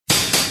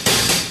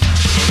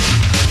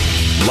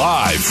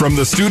Live from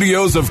the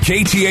studios of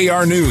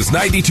KTAR News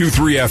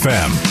 92.3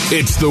 FM,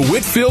 it's the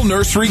Whitfill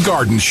Nursery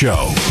Garden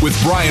Show with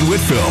Brian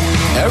Whitfill.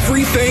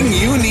 Everything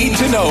you need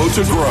to know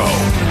to grow.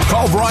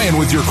 Call Brian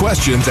with your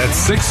questions at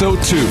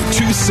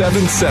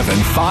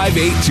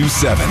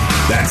 602-277-5827.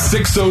 That's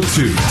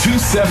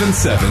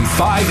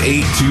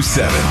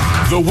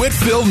 602-277-5827. The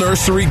Whitfill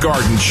Nursery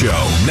Garden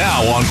Show,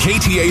 now on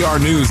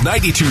KTAR News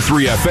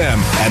 92.3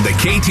 FM and the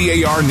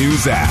KTAR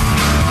News app.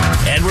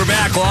 And we're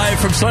back live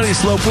from Sunny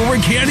Slope where we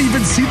can't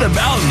even see the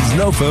mountains.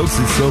 No, folks,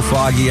 it's so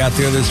foggy out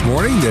there this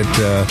morning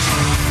that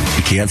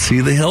you can't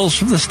see the hills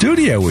from the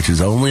studio, which is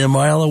only a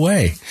mile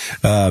away.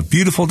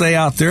 Beautiful day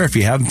out there. If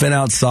you haven't been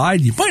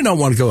outside, you might not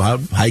want to go out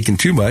hiking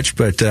too much,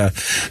 but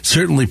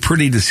certainly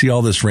pretty to see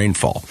all this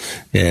rainfall.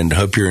 And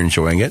hope you're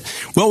enjoying it.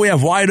 Well, we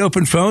have wide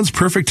open phones.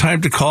 Perfect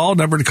time to call.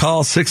 Number to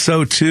call,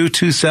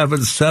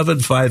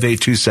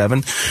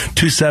 602-277-5827,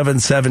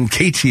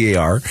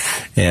 277-KTAR.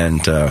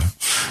 And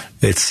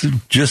it's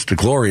just a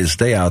glorious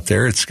day out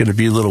there. It's going to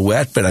be a little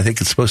wet, but I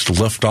think it's supposed to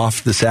lift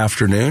off this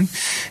afternoon.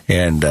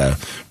 And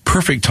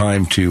perfect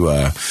time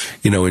to,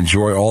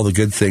 enjoy all the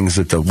good things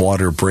that the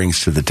water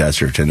brings to the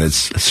desert. And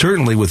it's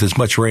certainly, with as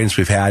much rain as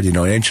we've had, an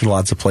inch in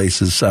lots of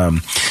places,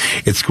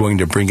 it's going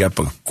to bring up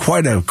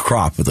quite a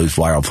crop of those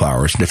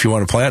wildflowers. And if you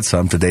want to plant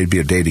some, today'd be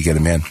a day to get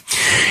them in.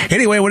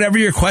 Anyway, whatever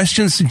your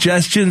questions,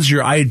 suggestions,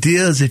 your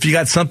ideas, if you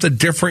got something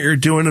different you're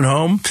doing at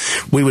home,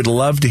 we would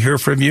love to hear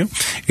from you.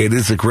 It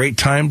is a great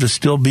time to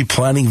still be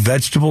planting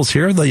vegetables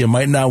here, though you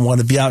might not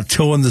want to be out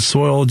tilling the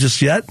soil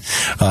just yet.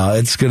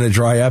 It's going to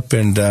dry up,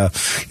 and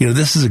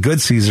this is a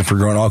good season for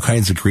growing all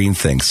kinds of green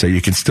things. So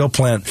you can still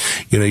plant,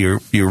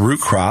 your root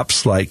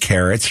crops like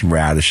carrots and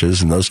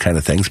radishes and those kind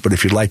of things. But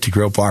if you'd like to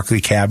grow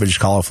broccoli, cabbage,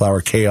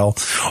 cauliflower, kale,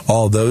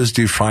 all those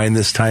do fine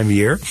this time of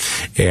year.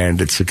 And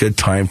it's a good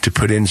time to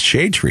put in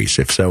shade trees.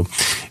 If so,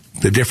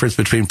 the difference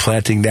between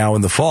planting now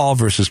in the fall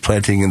versus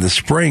planting in the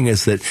spring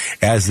is that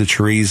as the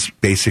trees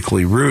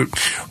basically root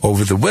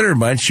over the winter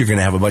months, you're going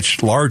to have a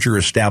much larger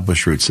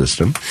established root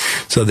system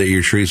so that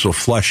your trees will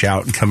flush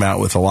out and come out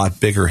with a lot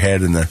bigger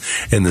head in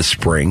the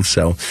spring.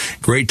 So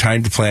great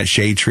time to plant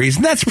shade trees.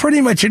 And that's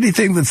pretty much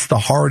anything that's the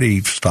hardy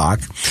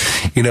stock,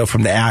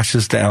 from the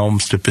ashes to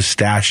elms to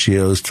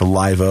pistachios to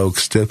live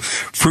oaks to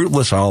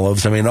fruitless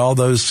olives. I mean, all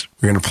those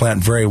we're going to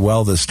plant very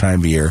well this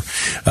time of year.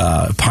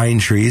 Pine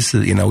trees,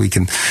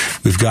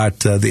 we've got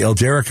the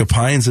Elderica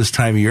pines this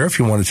time of year. If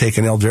you want to take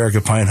an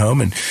Elderica pine home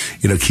and,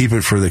 keep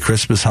it for the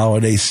Christmas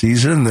holiday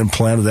season and then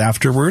plant it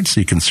afterwards,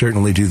 you can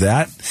certainly do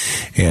that.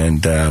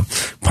 And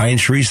pine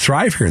trees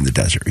thrive here in the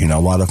desert. A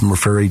lot of them are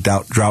very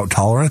drought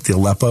tolerant. The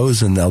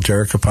Aleppos and the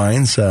Elderica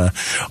pines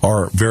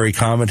are very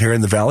common here in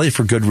the valley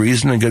for good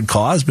reason and good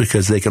cause,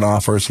 because they can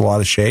offer us a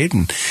lot of shade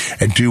and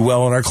do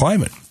well in our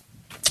climate.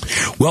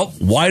 Well,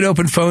 wide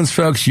open phones,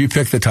 folks. You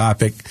pick the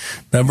topic.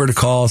 Number to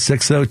call,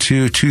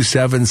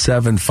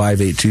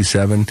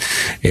 602-277-5827.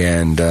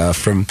 And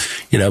from,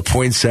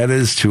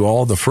 poinsettias to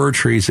all the fir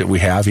trees that we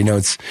have,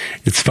 it's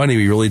funny.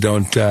 We really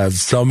don't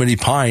sell many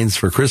pines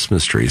for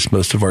Christmas trees.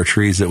 Most of our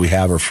trees that we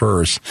have are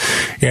firs.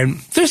 And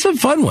there's some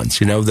fun ones.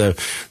 The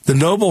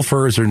noble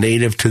firs are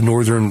native to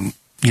northern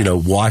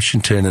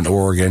Washington and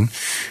Oregon,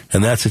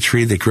 and that's a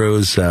tree that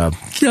grows,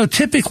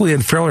 typically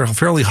in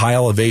fairly high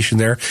elevation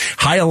there.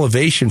 High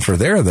elevation for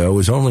there, though,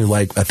 is only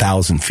like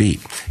 1,000 feet.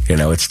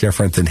 It's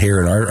different than here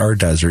in our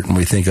desert, and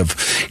we think of,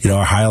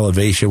 our high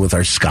elevation with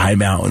our sky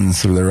mountains,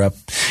 so they're up,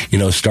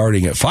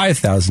 starting at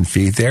 5,000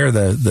 feet there.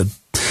 The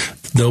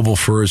noble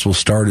firs will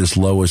start as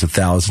low as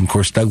 1,000. Of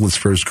course, Douglas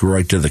firs grow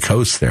right to the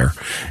coast there,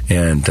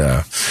 and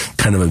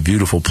kind of a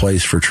beautiful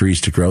place for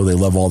trees to grow. They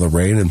love all the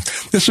rain, and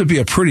this would be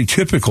a pretty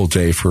typical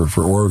day for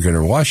Oregon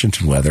or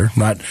Washington weather.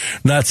 Not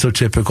so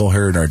typical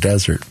here in our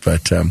desert,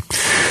 but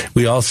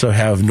we also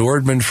have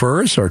Nordman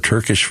firs or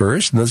Turkish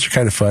firs, and those are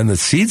kind of fun. The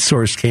seed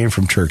source came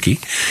from Turkey,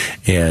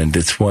 and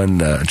it's one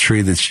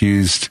tree that's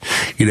used,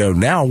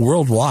 now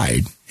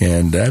worldwide.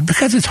 And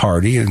because it's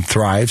hardy and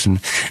thrives and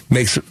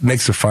makes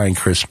a fine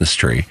Christmas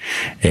tree.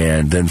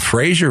 And then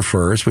Fraser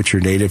firs, which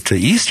are native to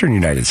eastern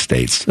United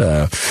States.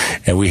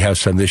 And we have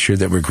some this year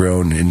that were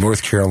grown in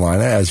North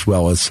Carolina, as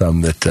well as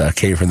some that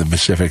came from the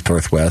Pacific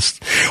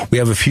Northwest. We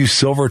have a few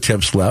silver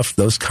tips left.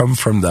 Those come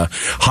from the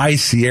high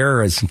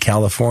Sierras in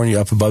California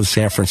up above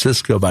San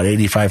Francisco, about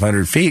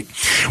 8,500 feet.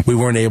 We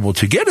weren't able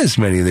to get as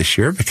many this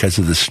year because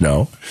of the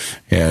snow.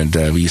 And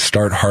we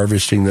start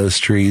harvesting those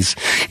trees,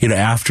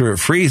 after it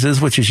freezes,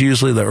 which is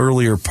usually the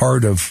earlier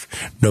part of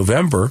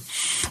November.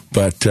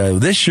 But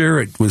this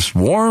year it was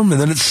warm and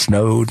then it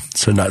snowed,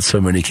 so not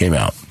so many came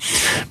out.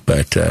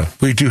 But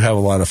we do have a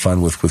lot of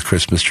fun with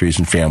Christmas trees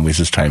and families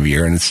this time of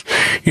year. And it's,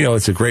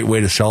 it's a great way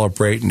to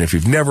celebrate. And if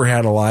you've never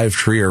had a live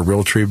tree or a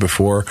real tree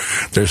before,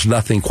 there's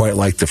nothing quite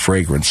like the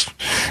fragrance.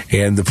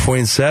 And the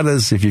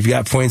poinsettias, if you've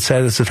got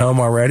poinsettias at home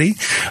already,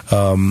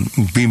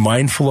 be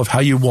mindful of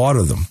how you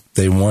water them.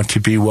 They want to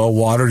be well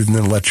watered and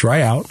then let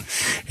dry out.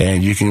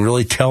 And you can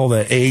really tell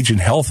the age and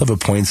health of a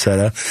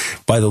poinsettia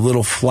by the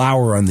little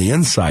flower on the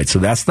inside. So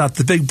that's not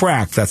the big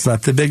bract. That's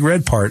not the big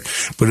red part.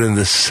 But in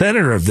the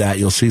center of that,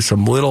 you'll see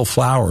some little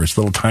flowers,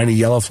 little tiny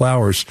yellow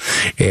flowers.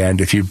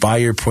 And if you buy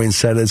your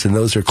poinsettias and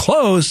those are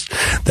closed,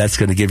 that's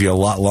going to give you a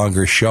lot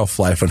longer shelf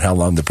life on how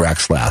long the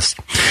bracts last.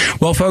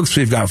 Well, folks,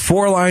 we've got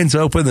 4 lines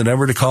open. The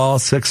number to call,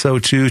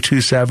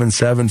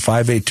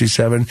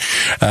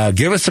 602-277-5827.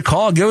 Give us a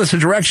call. Give us a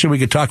direction. We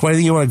could talk about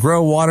anything you want to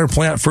grow, water,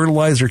 plant,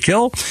 fertilize, or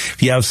kill.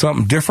 If you have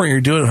something different you're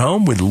doing at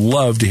home, we'd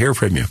love to hear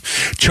from you.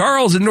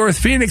 Charles in North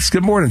Phoenix.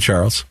 Good morning,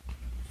 Charles.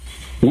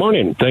 Good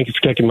morning. Thank you for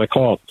taking my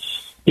call.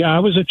 Yeah, I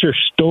was at your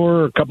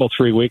store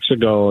 3 weeks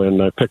ago,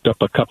 and I picked up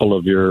a couple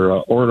of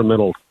your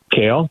ornamental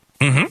kale,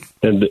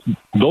 and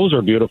those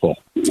are beautiful.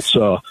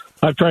 So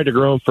I've tried to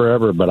grow them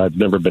forever, but I've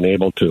never been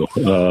able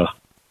to.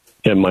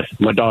 And my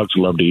dogs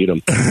love to eat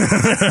them.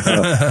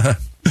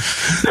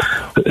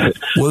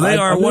 Well, they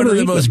are one of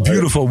the most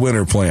beautiful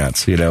winter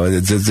plants. You know,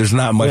 there's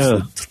not much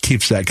that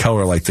keeps that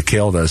color like the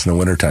kale does in the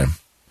wintertime.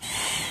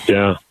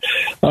 Yeah.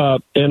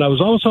 And I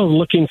was also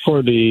looking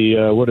for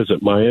the,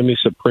 Miami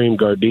Supreme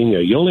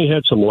Gardenia. You only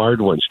had some large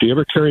ones. Do you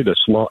ever carry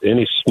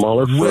any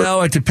smaller fruit?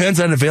 Well, it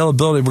depends on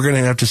availability. We're going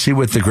to have to see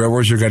what the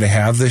growers are going to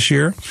have this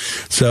year.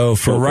 So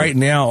for right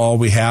now, all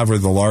we have are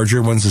the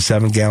larger ones, the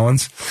 7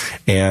 gallons.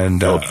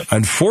 And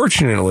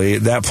unfortunately,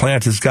 that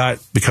plant has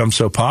become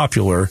so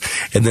popular.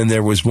 And then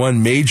there was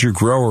one major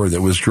grower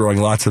that was growing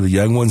lots of the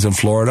young ones in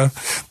Florida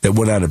that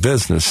went out of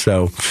business.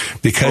 So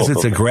because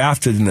it's a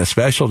grafted and a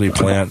specialty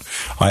plant,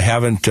 I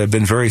haven't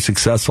been very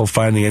successful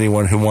finding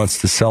anyone who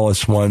wants to sell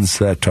us ones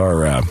that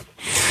are,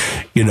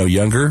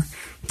 younger.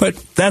 But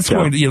that's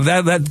going to,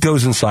 that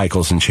goes in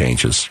cycles and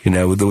changes. You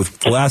know, with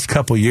the last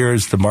couple of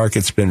years, the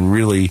market's been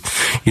really,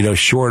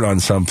 short on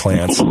some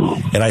plants,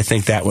 and I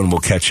think that one will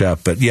catch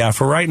up. But yeah,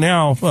 for right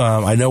now,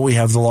 I know we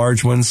have the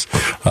large ones.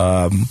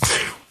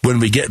 When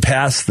we get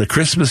past the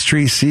Christmas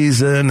tree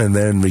season and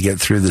then we get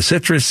through the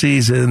citrus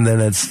season,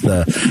 then it's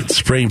the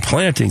spring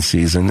planting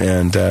season.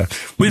 And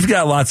we've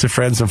got lots of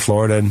friends in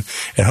Florida, and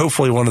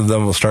hopefully one of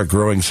them will start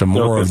growing some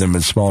more of them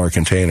in smaller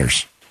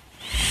containers.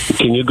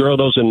 Can you grow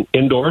those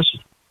indoors?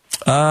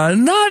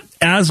 Not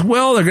as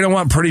well. They're going to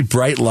want pretty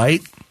bright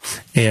light.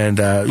 And,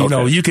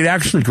 you could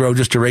actually grow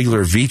just a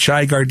regular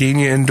Veitchi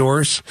gardenia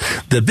indoors.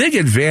 The big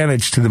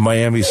advantage to the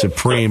Miami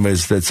Supreme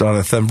is that it's on a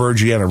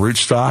Thunbergiana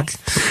rootstock,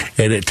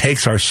 and it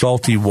takes our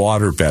salty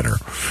water better.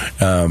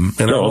 Our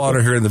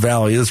water here in the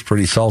valley is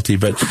pretty salty,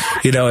 but,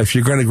 if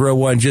you're going to grow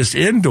one just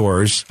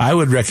indoors, I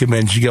would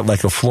recommend you get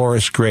like a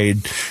florist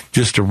grade,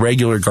 just a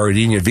regular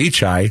gardenia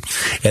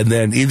Veitchi, and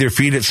then either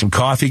feed it some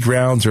coffee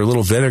grounds or a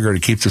little vinegar to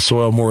keep the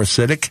soil more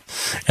acidic,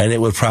 and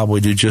it would probably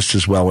do just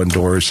as well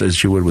indoors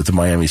as you would with the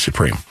Miami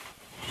Supreme.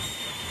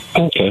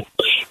 Okay.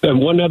 And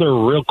one other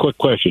real quick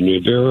question.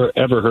 Have you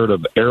ever heard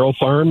of Arrow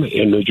Farm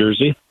in New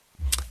Jersey?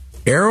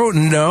 Arrow?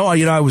 No.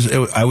 I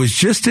was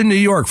just in New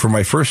York for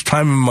my first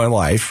time in my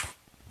life,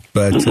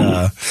 but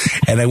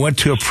and I went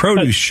to a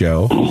produce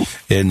show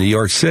in New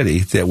York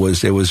City. It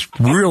was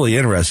really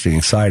interesting,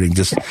 exciting.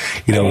 Just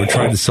we're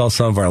trying to sell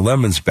some of our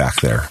lemons back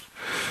there.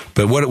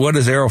 But what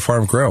does Arrow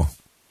Farm grow?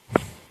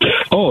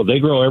 Oh, they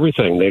grow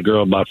everything. They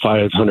grow about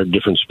 500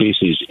 different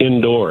species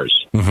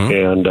indoors,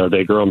 and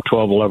they grow them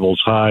 12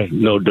 levels high,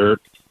 no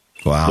dirt.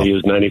 Wow. They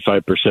use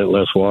 95%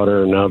 less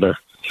water, and now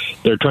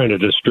they're trying to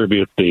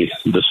distribute the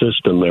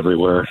system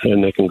everywhere,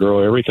 and they can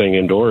grow everything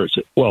indoors.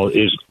 Well,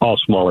 it's all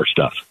smaller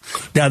stuff.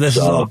 Now, this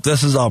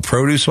is all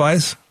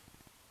produce-wise?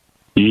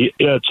 Yeah,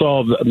 it's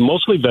all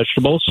mostly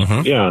vegetables.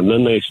 Yeah, and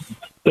then they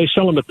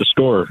sell them at the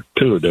store,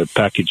 too, the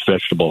packaged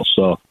vegetables,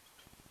 so...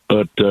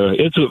 But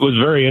it was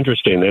very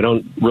interesting. They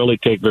don't really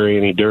take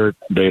any dirt.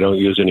 They don't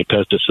use any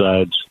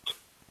pesticides.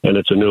 And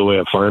it's a new way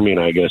of farming,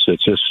 I guess.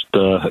 It's just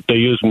they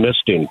use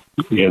misting.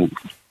 And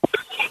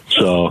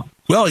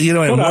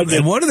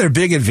one of their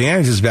big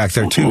advantages back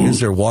there, too, is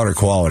their water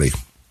quality.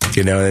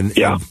 And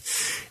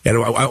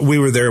we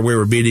were there. We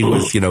were meeting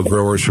with,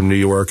 growers from New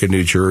York and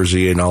New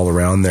Jersey and all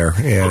around there.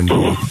 And...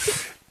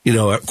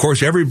 of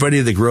course,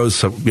 everybody that grows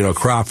some,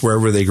 crop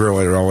wherever they grow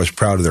it are always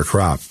proud of their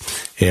crop.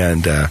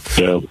 And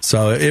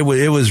so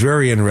it was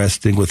very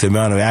interesting with the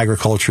amount of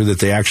agriculture that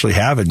they actually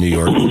have in New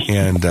York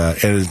and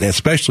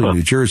especially in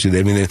New Jersey.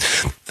 I mean,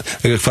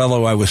 a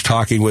fellow I was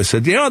talking with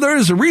said,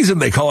 there's a reason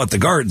they call it the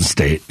Garden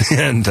State.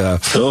 And,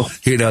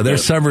 their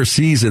summer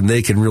season,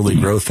 they can really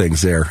grow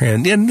things there.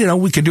 And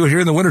we can do it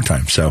here in the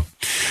wintertime. So,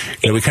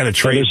 we kind of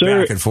trade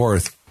back and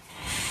forth.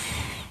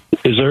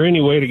 Is there any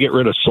way to get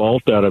rid of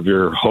salt out of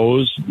your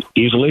hose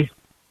easily?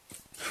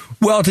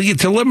 Well, to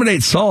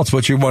eliminate salts,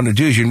 what you want to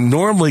do is you're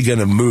normally going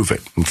to move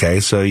it. Okay,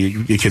 so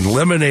you can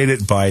eliminate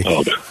it by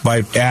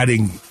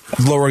adding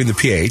lowering the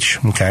pH,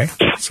 okay?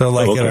 So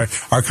like in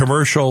our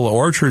commercial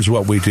orchards,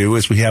 what we do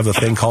is we have a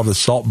thing called a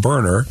salt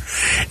burner,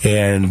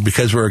 and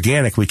because we're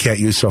organic, we can't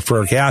use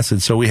sulfuric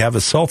acid, so we have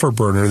a sulfur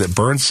burner that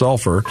burns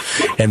sulfur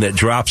and that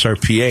drops our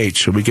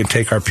pH, so we can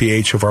take our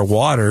pH of our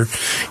water,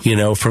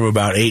 from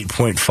about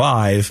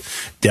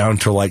 8.5 down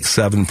to like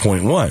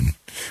 7.1.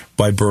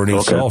 By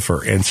burning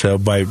sulfur. And so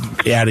by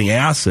adding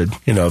acid,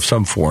 of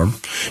some form,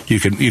 you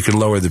can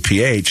lower the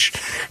pH,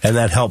 and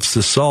that helps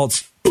the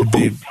salts to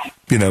be,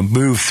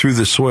 move through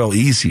the soil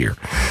easier.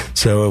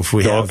 So if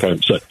we have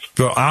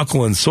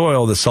alkaline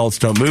soil, the salts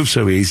don't move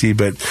so easy,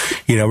 but,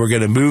 we're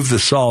going to move the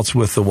salts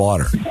with the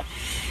water.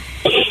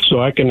 So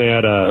I can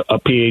add a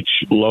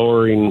pH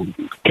lowering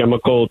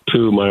chemical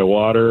to my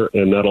water,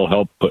 and that'll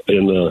help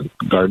in the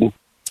garden?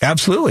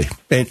 Absolutely.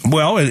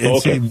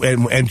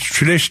 And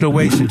traditional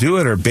ways to do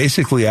it are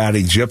basically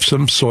adding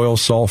gypsum, soil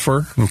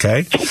sulfur,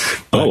 okay?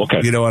 But,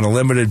 on a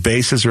limited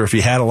basis, or if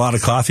you had a lot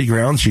of coffee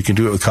grounds, you can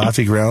do it with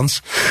coffee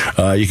grounds.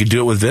 You can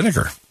do it with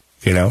vinegar.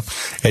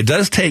 It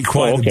does take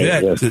quite a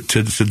bit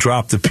to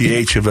drop the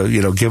pH of a,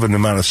 given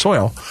amount of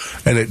soil,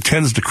 and it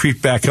tends to creep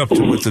back up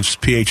to what the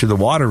pH of the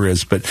water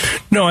is. But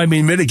no, I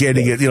mean,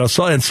 mitigating it,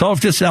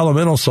 and just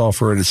elemental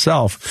sulfur in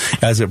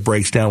itself, as it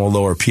breaks down will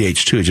lower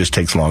pH too. It just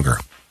takes longer.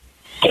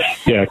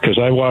 Yeah, because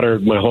I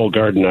watered my whole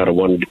garden out of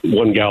one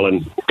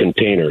gallon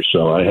container,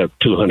 so I have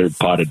 200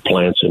 potted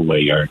plants in my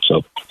yard.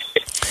 So,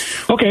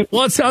 okay.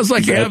 Well, it sounds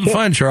like you're having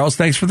fun, Charles.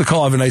 Thanks for the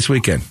call. Have a nice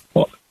weekend.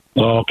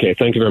 Okay,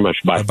 thank you very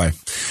much. Bye. Bye-bye.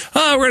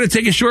 We're going to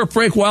take a short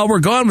break. While we're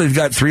gone, we've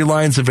got 3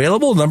 lines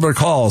available. Number to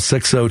call,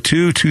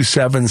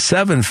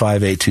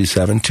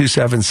 602-277-5827,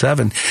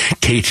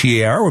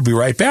 277-KTAR. We'll be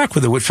right back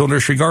with the Whitfill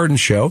Nursery Garden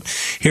Show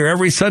here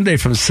every Sunday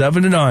from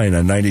 7 to 9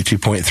 on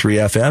 92.3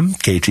 FM,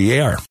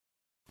 KTAR.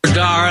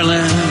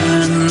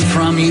 Darling,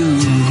 from you,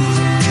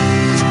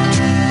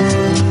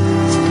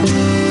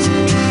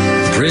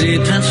 pretty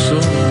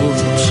pencils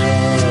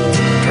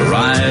to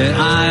write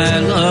I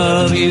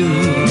love you,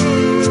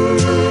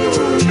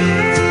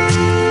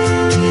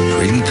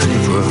 pretty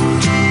paper,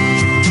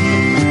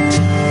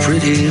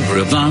 pretty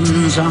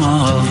ribbons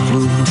of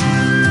blue,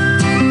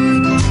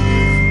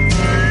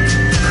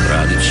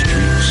 crowded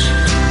streets,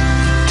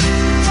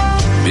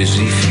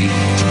 busy feet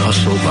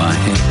hustle by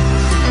him,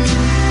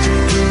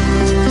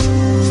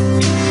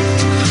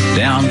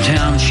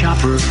 downtown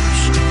shoppers,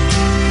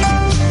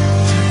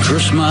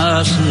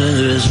 Christmas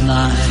is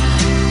nigh,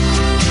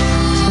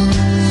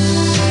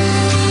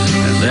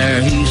 and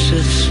there he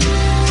sits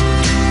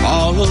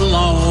all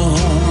alone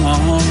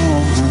on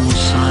the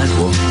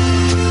sidewalk,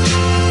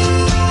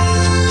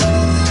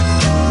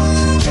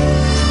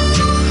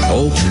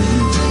 hoping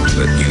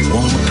that you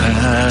won't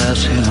pass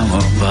him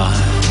by.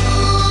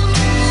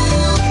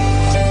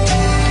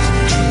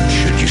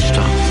 Should you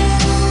stop?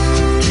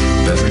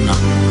 Better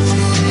not.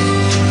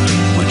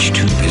 Much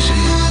too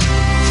busy.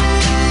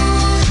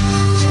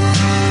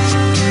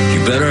 You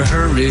better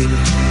hurry.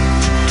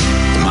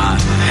 My,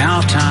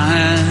 how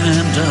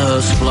time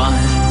does fly.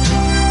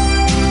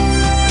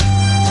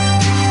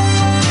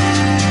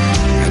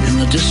 And in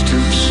the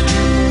distance,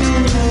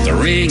 the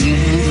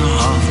ringing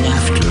of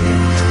laughter.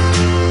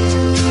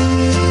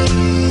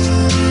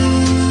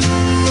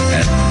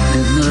 And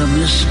in the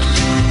mist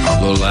of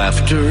the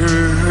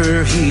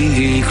laughter,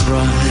 he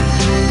cried.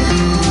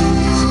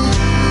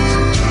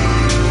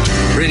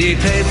 Pretty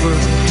paper,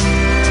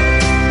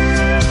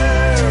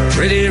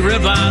 pretty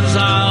ribbons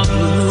of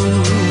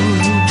blue,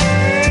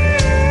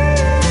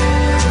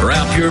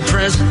 wrap your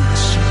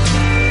presents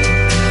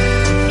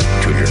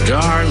to your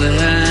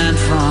darling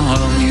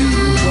from you.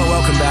 Well,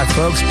 welcome back,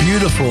 folks.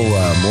 Beautiful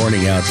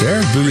morning out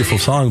there. Beautiful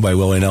song by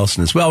Willie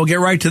Nelson as well. We'll get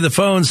right to the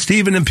phone.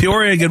 Stephen in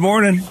Peoria, good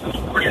morning.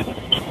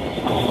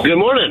 Good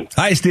morning.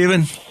 Hi,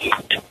 Stephen.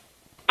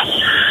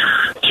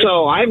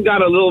 So I've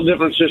got a little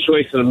different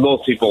situation than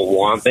most people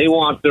want. They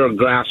want their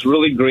grass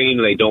really green,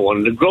 and they don't want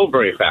it to grow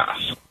very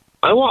fast.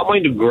 I want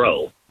mine to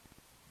grow.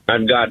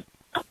 I've got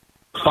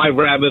 5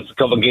 rabbits, a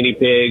couple of guinea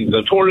pigs,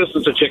 a tortoise,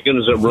 and some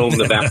chickens that roam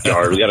the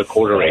backyard. We got a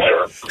quarter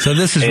acre. So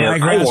this is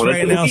ryegrass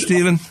right now,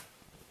 Stephen?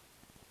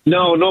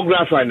 No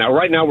grass right now.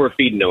 Right now we're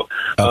feeding them.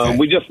 Okay.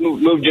 We just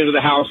moved into the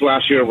house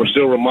last year. We're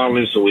still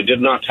remodeling, so we did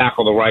not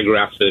tackle the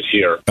ryegrass this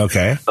year.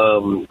 Okay.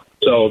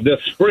 So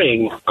this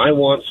spring, I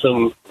want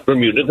some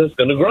Bermuda that's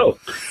going to grow.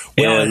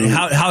 Well, and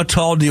how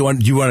tall do you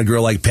want? Do you want to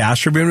grow like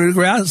pasture Bermuda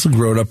grass and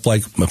grow it up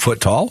like a foot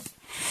tall?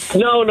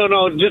 No.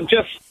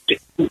 Just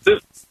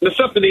the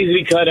stuff that needs to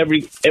be cut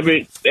every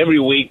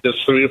week.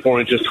 That's 3 or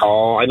 4 inches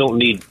tall. I don't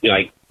need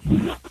like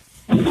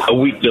a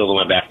wheat field in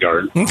my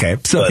backyard. Okay,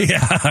 so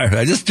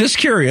yeah, just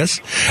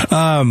curious.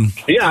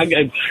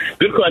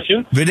 Good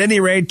question. But at any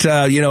rate,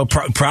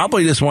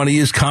 probably just want to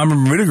use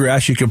common Bermuda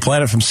grass. You can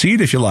plant it from seed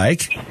if you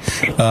like.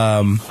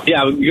 Yeah,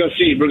 you're gonna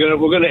see. We're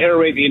gonna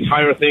aerate the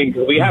entire thing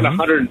because we had a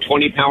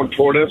 120-pound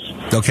tortoise.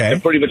 Okay,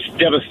 that pretty much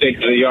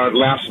devastated the yard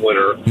last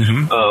winter,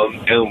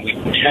 and we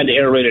had to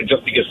aerate it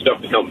just to get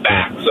stuff to come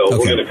back. So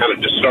we're gonna kind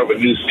of just start with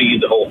new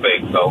seed, the whole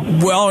thing. So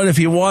well, and if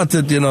you want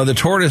the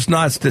tortoise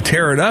knots to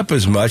tear it up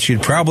as much, you'd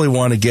you'd probably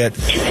want to get,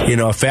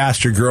 a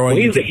faster growing.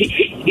 Well,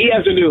 he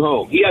has a new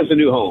home. He has a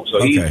new home, so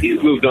Okay.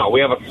 he's moved on. We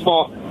have a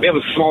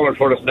smaller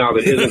tortoise now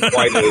that isn't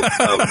quite as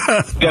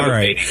devastating. All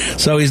right.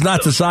 So he's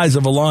not the size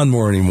of a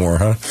lawnmower anymore,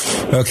 huh?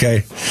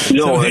 Okay.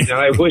 No, and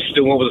I wish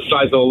the one was the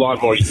size of a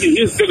lawnmower.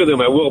 He's bigger than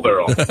my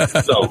wheelbarrow.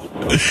 So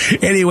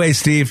Anyway,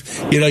 Steve,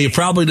 you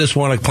probably just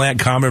want to plant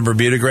common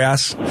Bermuda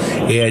grass,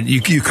 and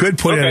you could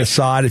put in a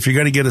sod. If you're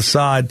going to get a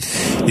sod,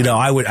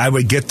 I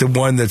would get the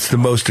one that's the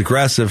most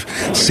aggressive.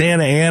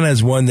 Santa Ana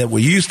is one that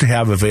we used to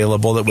have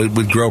available that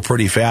would grow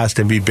pretty fast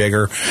and be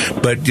bigger.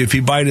 But if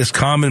you buy this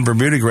common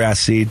Bermuda grass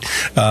seed,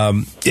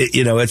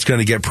 it's going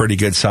to get pretty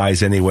good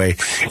size anyway.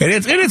 And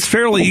it's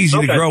fairly easy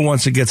to grow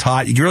once it gets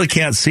hot. You really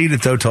can't seed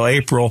it, though, till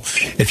April.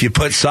 If you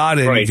put sod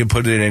in, you can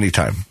put it in any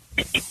time.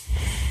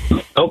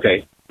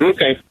 Okay.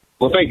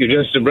 Well, thank you.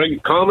 Just to bring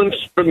common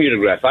Bermuda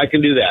grass. I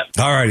can do that.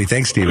 All righty.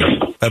 Thanks,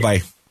 Stephen.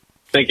 Bye-bye.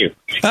 Thank you.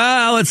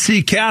 Let's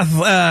see.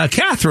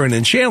 Catherine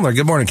in Chandler.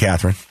 Good morning,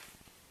 Catherine.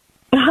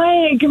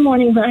 Hi. Good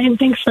morning, Brian.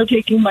 Thanks for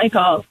taking my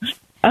call.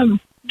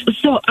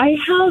 So I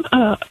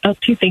have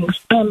two things.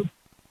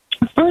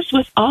 First,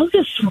 with all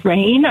this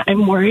rain,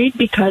 I'm worried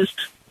because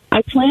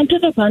I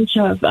planted a bunch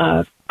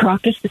of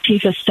Crocus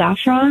sativa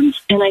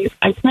saffrons, and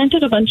I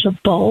planted a bunch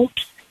of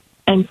bulbs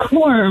and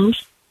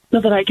corms so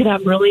that I could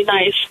have really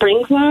nice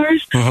spring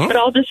flowers. But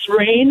all this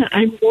rain,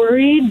 I'm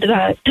worried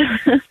that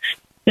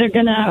they're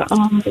going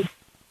to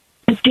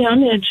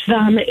damage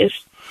them.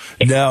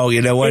 No,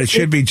 you know what? It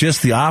should be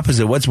just the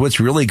opposite. What's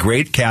really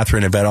great,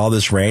 Catherine, about all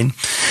this rain,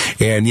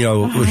 and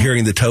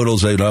hearing the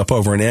totals up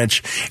over an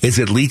inch, is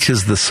it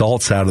leaches the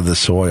salts out of the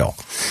soil,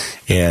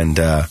 and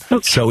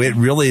so it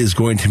really is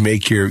going to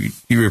make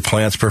your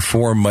plants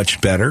perform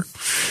much better.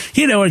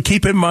 And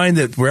keep in mind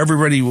that where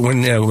everybody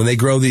when they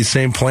grow these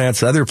same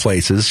plants other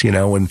places,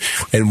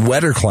 in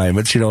wetter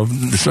climates,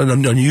 it's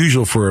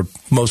unusual for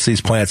most of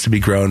these plants to be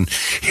grown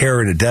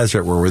here in a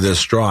desert where we're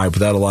this dry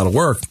without a lot of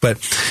work. But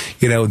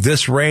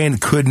this rain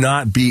could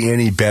not be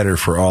any better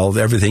for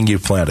everything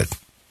you've planted.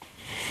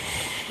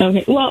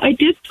 Okay. Well, I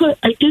did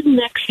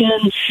mix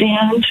in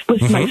sand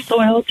with my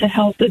soil to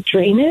help the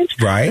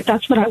drainage. Right. But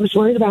that's what I was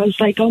worried about. I was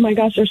like, oh my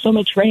gosh, there's so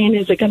much rain.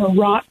 Is it going to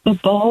rot the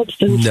bulbs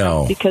and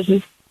stuff because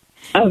of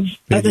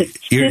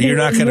it? You're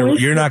not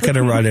going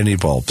to rot any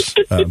bulbs.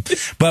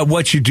 But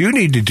what you do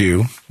need to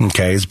do,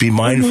 is be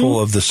mindful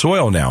of the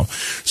soil now.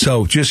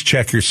 So just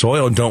check your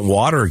soil and don't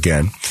water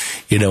again,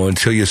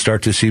 until you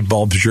start to see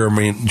bulbs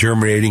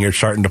germinating or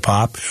starting to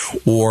pop,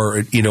 or,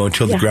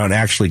 until the ground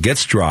actually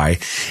gets dry.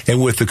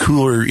 And with the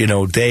cooler,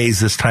 days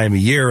this time of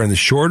year and the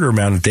shorter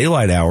amount of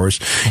daylight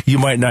hours, you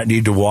might not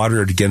need to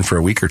water it again for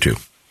a week or two.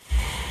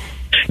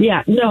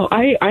 Yeah, no,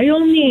 I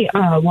only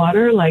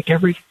water like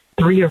every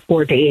 3 or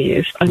 4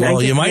 days.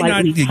 Well, you might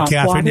not,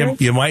 Catherine,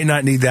 you might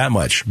not need that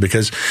much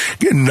because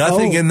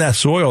nothing in that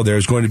soil there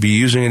is going to be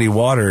using any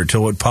water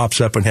until it pops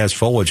up and has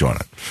foliage on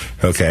it.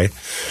 Okay,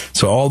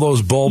 so all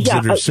those bulbs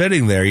that are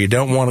sitting there, you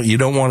don't want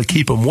to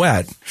keep them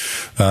wet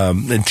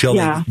until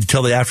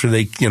after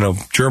they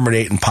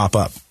germinate and pop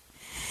up.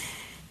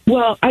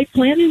 Well, I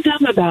planted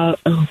them about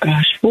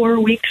 4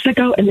 weeks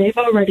ago, and they've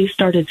already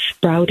started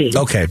sprouting.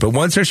 Okay, but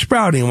once they're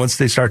sprouting, once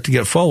they start to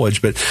get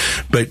foliage, but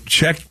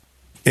check.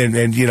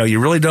 And you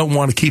really don't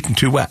want to keep them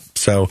too wet.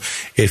 So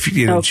if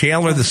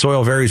Chandler, the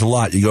soil varies a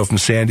lot. You go from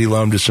sandy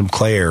loam to some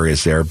clay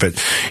areas there, but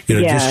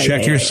just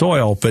check your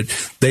soil. But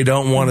they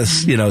don't want to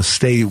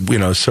stay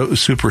so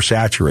super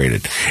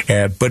saturated.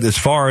 But as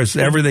far as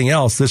everything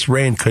else, this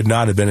rain could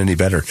not have been any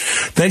better.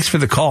 Thanks for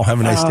the call. Have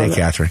a nice day,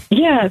 Catherine.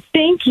 Yeah,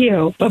 thank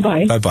you. Bye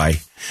bye. Bye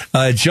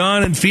bye.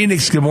 John in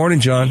Phoenix. Good morning,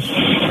 John.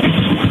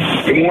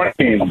 Good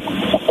morning.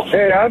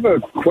 Hey, I have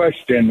a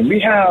question. We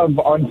have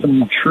on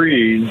some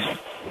trees.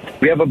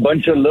 We have a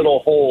bunch of little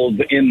holes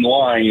in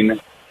line,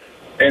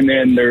 and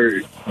then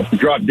they're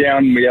dropped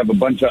down. We have a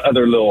bunch of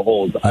other little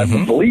holes.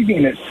 I'm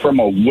believing it's from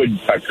a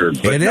woodpecker,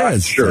 but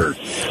not sure.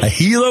 A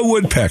Gila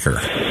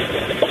woodpecker.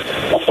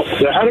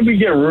 So how do we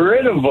get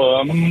rid of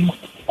them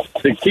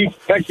to keep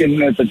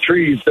pecking at the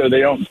trees so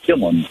they don't kill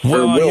them?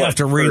 Well, you have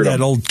to read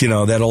that old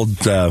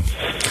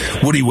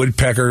woody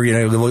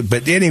woodpecker,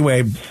 But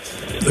anyway,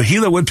 the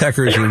Gila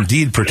woodpeckers are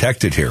indeed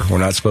protected here. We're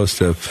not supposed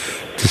to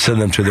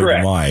send them to their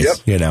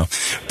demise,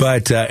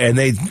 But and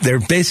they're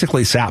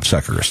basically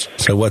sapsuckers.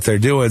 So what they're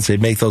doing is they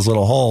make those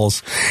little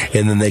holes,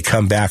 and then they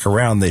come back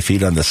around. They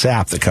feed on the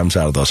sap that comes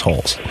out of those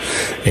holes,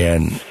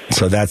 and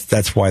so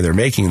that's why they're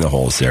making the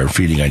holes there and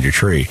feeding on your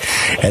tree.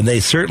 And they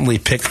certainly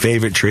pick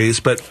favorite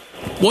trees, but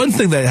one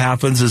thing that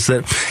happens is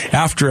that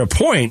after a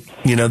point,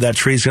 that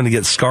tree's going to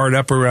get scarred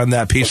up around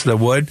that piece of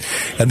the wood,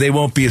 and they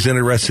won't be as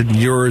interested in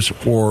yours,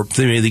 or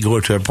they may go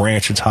to a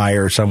branch that's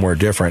higher or somewhere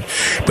different.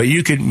 But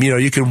you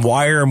can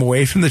wire them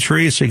away from the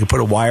tree, so you can put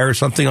a wire or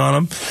something on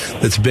them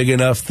that's big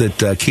enough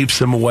that keeps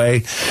them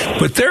away.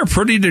 But they're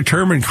pretty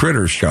determined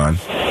critters, John.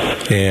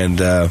 And,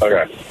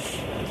 and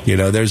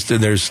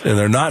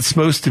they're not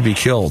supposed to be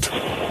killed.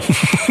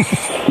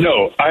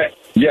 No,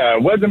 Yeah,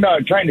 it wasn't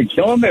about trying to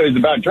kill them. It was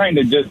about trying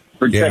to just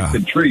protect the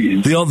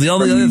trees. The only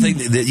other thing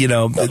that, you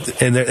know,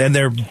 and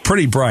they're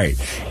pretty bright.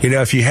 You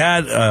know, if you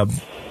had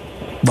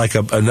like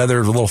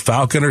another little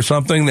falcon or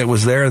something that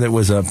was there, that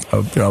was a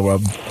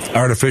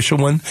artificial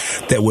one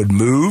that would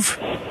move,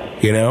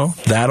 you know,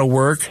 that'll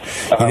work.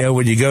 You know,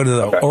 when you go to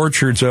the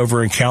orchards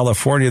over in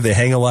California, they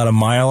hang a lot of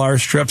mylar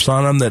strips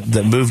on them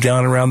that move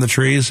down around the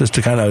trees just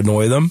to kind of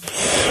annoy them.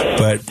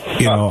 But,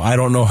 you know, I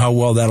don't know how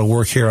well that'll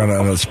work here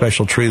on a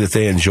special tree that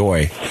they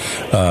enjoy.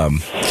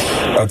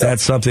 But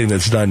that's something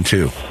that's done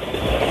too.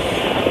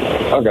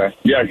 Okay.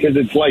 Yeah, because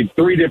it's like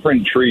 3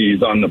 different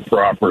trees on the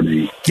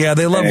property. Yeah,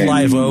 they love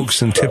live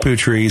oaks and tipu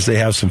trees. They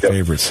have some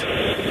favorites.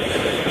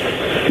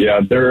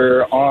 Yeah,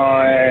 they're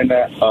on,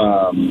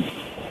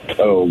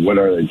 what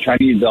are they,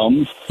 Chinese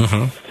elms?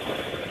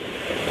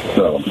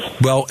 So.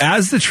 Well,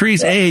 as the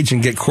trees age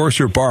and get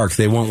coarser bark,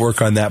 they won't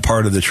work on that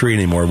part of the tree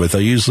anymore, but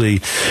they'll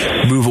usually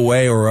move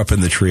away or up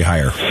in the tree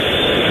higher.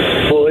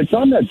 Well, it's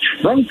on the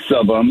trunks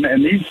of them,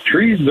 and these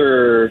trees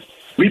are...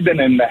 We've been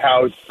in the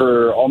house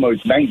for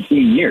almost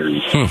 19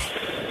 years.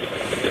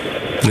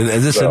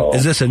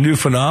 Is this a new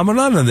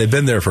phenomenon, or they've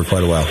been there for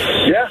quite a while?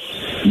 Yeah.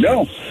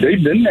 No,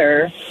 they've been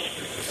there.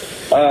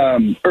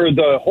 Or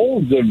the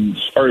holes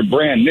are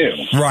brand new.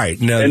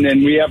 Right. No. And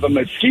then we have a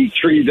mesquite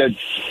tree that's,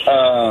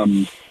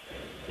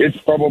 it's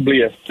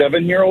probably a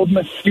 7-year-old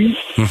mesquite.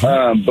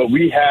 But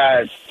we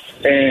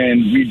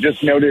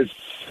just noticed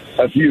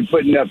a few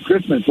putting up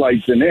Christmas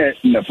lights in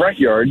the front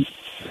yard,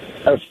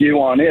 a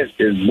few on it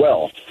as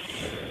well.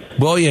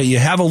 Well, yeah, you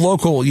have a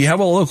local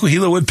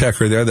Gila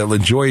woodpecker there that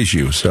enjoys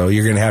you, so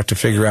you're going to have to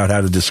figure out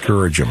how to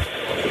discourage him.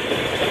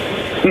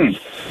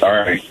 All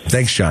right.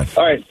 Thanks, John.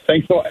 All right.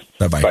 Thanks a lot.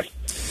 Bye-bye. Bye.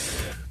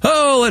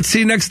 Oh, let's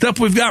see. Next up,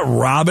 we've got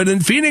Robin in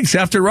Phoenix.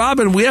 After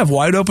Robin, we have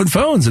wide open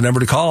phones. The number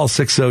to call,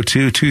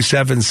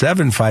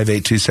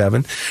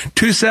 602-277-5827.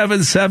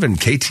 277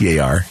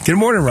 KTAR. Good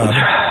morning,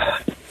 Robin.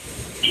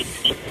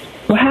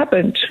 What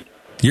happened?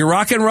 You're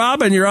rocking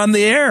Robin. You're on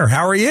the air.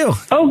 How are you?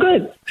 Oh,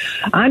 good.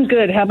 I'm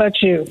good. How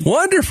about you?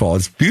 Wonderful.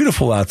 It's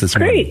beautiful out this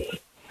morning.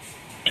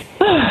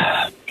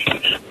 Great.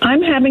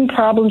 I'm having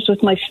problems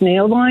with my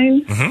snail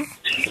vine.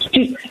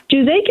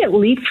 Do they get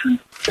leaf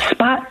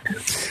spot?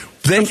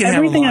 They can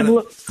have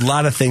a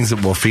lot of things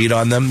that will feed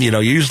on them. You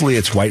know, usually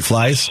it's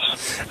whiteflies.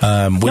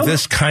 With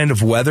this kind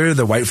of weather,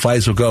 the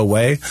whiteflies will go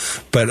away.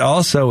 But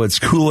also, it's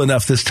cool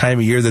enough this time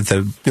of year that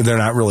they're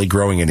not really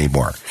growing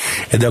anymore.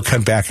 And they'll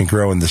come back and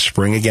grow in the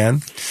spring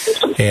again.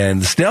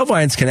 And the snail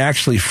vines can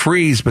actually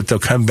freeze, but they'll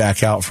come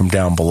back out from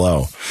down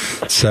below.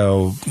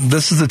 So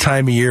this is the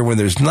time of year when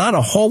there's not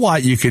a whole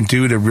lot you can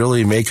do to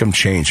really make them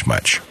change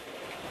much.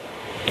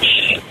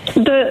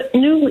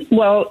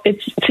 It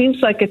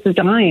seems like it's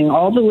dying.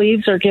 All the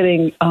leaves are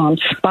getting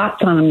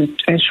spots on them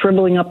and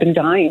shriveling up and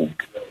dying.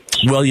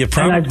 Well, you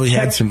probably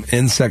had some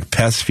insect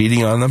pests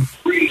feeding on them.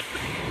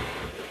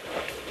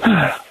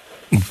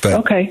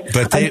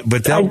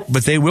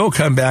 But they will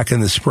come back in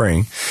the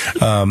spring.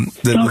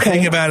 The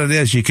thing about it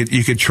is you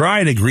could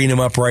try to green them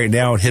up right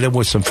now and hit them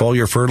with some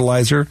foliar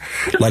fertilizer,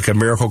 like a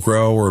Miracle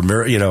Grow or a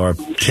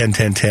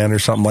 10-10-10 or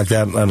something like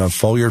that on a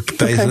foliar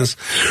basis.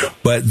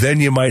 But then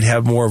you might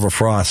have more of a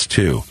frost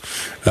too.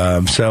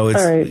 So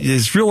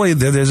it's really,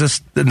 there's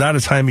just not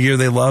a time of year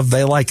they love.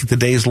 They like the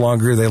days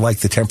longer. They like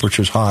the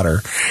temperatures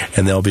hotter,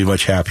 and they'll be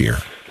much happier.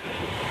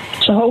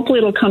 So hopefully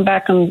it'll come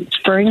back in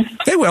spring.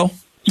 They will.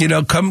 You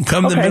know, come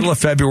the middle of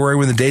February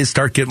when the days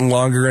start getting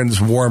longer and it's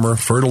warmer,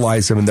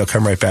 fertilize them and they'll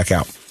come right back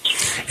out.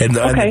 And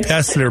the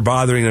pests that are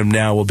bothering them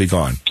now will be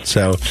gone.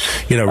 So,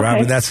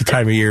 Robin, that's the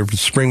time of year.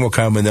 Spring will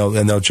come and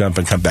they'll jump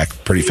and come back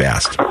pretty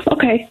fast.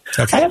 Okay.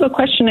 I have a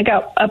question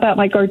about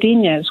my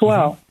gardenia as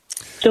well.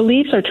 The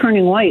leaves are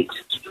turning white,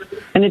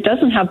 and it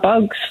doesn't have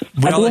bugs.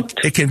 Well,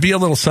 it can be a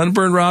little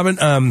sunburn, Robin.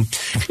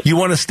 You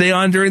want to stay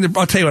on during the...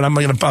 I'll tell you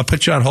what, I'll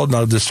put you on hold, and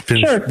I'll just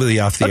finish with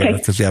you off the air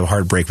because we have a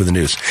hard break with the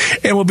news.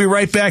 And we'll be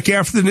right back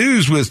after the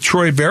news with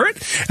Troy Barrett.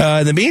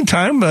 In the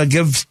meantime,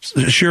 give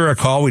Shira a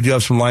call. We do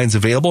have some lines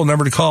available.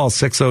 Number to call,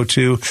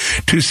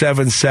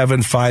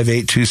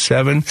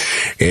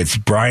 602-277-5827. It's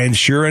Brian,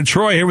 Shira, and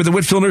Troy here with the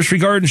Whitfill Nursery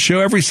Garden Show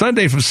every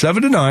Sunday from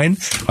 7 to 9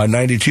 on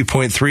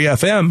 92.3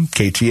 FM,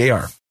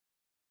 KTAR.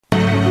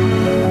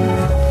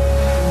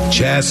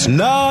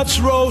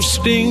 Chestnuts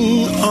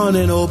roasting on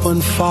an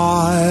open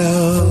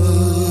fire,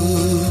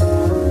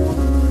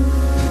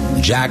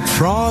 Jack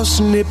Frost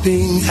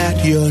nipping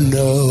at your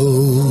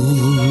nose,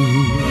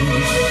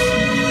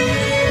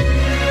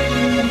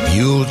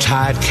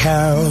 Yuletide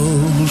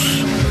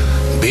carols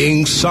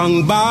being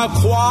sung by a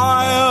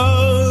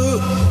choir,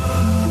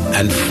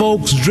 and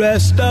folks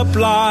dressed up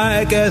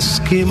like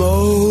Eskimos.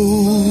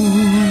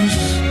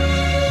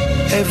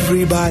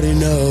 Everybody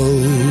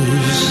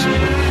knows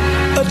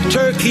a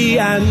turkey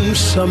and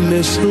some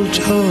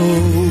mistletoe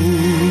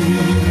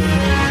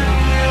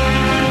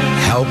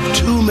help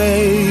to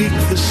make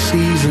the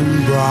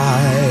season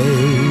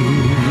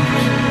bright.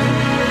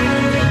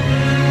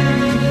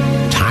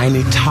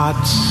 Tiny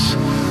tots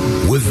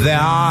with their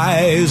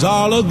eyes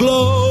all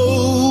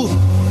aglow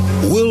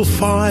will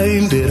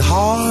find it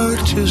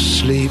hard to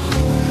sleep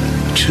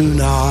tonight.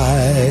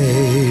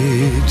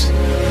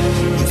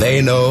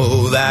 They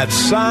know that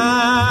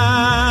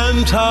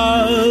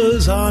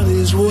Santa's on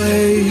his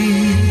way.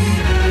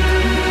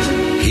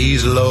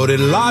 He's loaded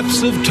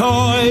lots of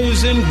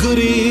toys and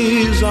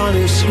goodies on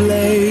his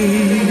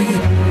sleigh.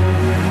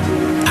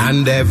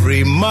 And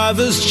every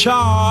mother's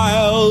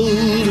child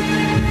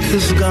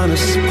is gonna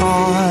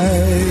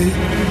spy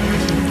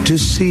to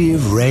see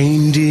if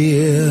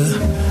reindeer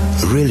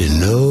really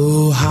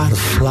know how to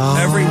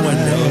fly. Everyone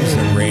knows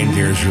that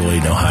reindeers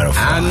really know how to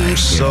fly. And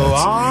so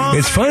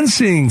it's fun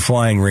seeing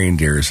flying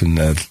reindeers, and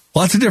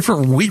lots of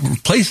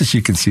different places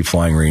you can see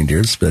flying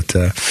reindeers. But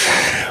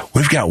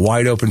we've got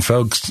wide open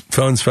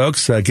phones,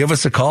 folks. Give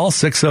us a call,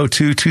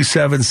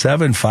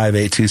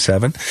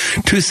 602-277-5827.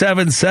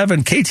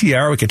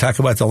 277-KTR. We can talk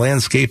about the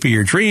landscape of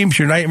your dreams,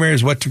 your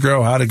nightmares, what to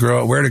grow, how to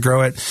grow it, where to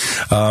grow it.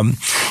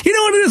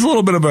 It is a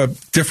little bit of a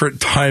different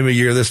time of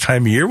year, this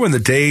time of year, when the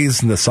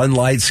days and the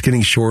sunlight's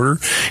getting shorter.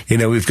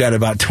 We've got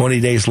about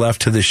 20 days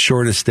left to the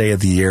shortest day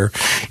of the year.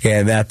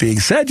 And that being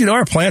said,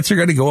 our plants are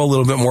going to go a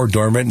little bit more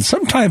dormant. And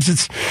sometimes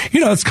it's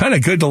kind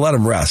of good to let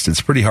them rest.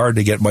 It's pretty hard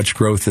to get much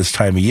growth this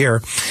time of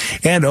year.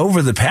 And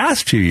over the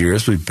past few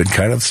years, we've been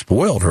kind of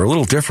spoiled, or a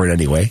little different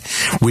anyway.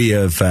 We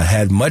have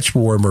had much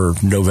warmer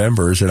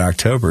Novembers and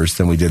Octobers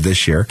than we did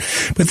this year.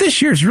 But this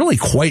year is really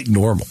quite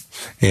normal.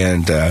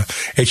 And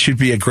it should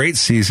be a great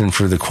season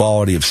for the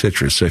quality of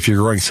citrus. So if you're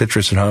growing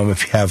citrus at home,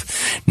 if you have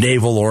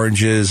navel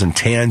oranges and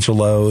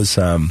tangelos,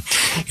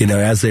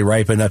 as they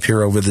ripen up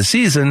here over the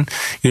season,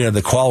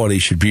 the quality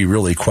should be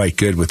really quite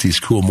good with these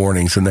cool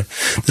mornings. And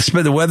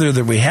the weather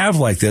that we have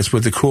like this,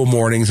 with the cool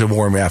mornings and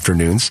warm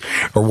afternoons,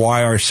 are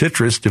why our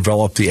citrus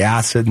develop the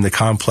acid and the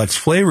complex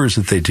flavors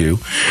that they do,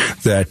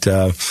 that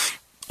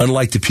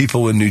unlike the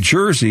people in New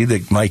Jersey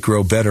that might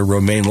grow better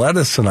romaine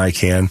lettuce than I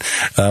can,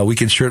 we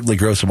can certainly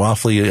grow some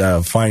awfully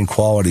fine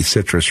quality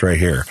citrus right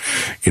here.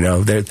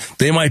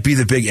 They might be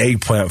the big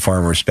eggplant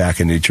farmers back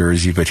in New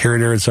Jersey, but here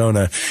in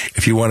Arizona,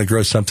 if you want to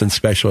grow something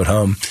special at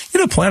home,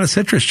 plant a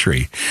citrus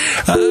tree.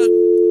 Oops,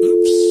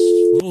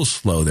 a little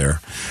slow there.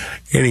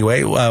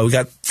 Anyway, we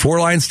got 4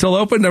 lines still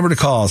open. Number to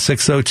call,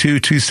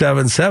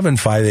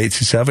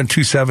 602-277-5827,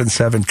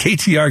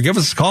 277-KTR. Give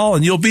us a call,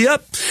 and you'll be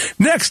up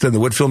next on the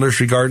Whitfill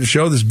Nursery Garden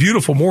Show this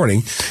beautiful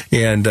morning.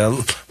 And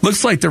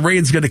looks like the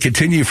rain's going to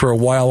continue for a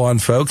while on,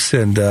 folks.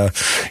 And,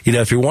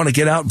 if you want to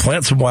get out and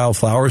plant some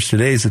wildflowers,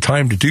 today's the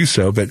time to do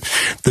so. But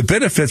the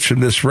benefits from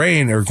this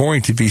rain are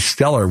going to be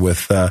stellar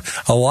with a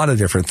lot of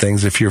different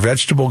things. If your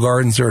vegetable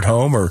gardens are at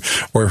home, or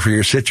for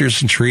your citrus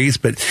and trees.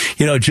 But,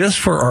 just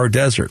for our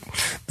desert,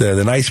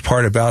 the nice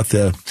part about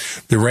the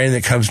rain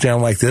that comes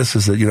down like this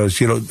is that,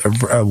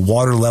 a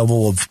water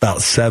level of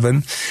about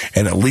 7,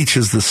 and it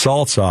leaches the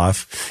salts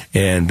off,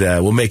 and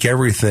will make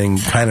everything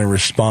kind of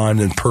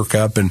respond and perk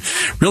up, and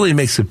really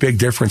makes a big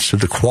difference to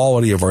the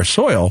quality of our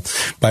soil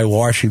by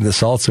washing the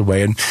salts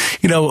away. And,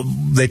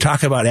 they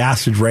talk about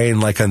acid rain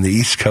like on the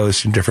East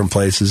Coast and different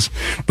places,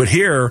 but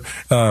here,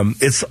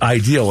 it's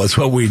ideal. It's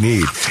what we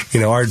need.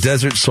 Our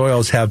desert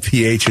soils have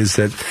pHs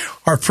that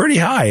are pretty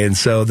high, and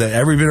so that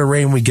every bit of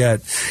rain we get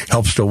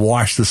helps to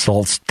wash the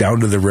salts down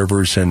to the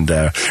rivers, and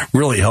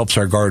really helps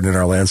our garden and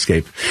our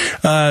landscape.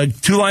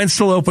 2 lines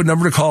still open.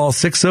 Number to call,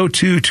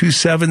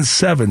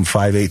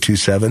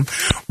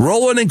 602-277-5827.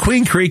 Roland in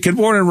Queen Creek. Good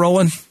morning,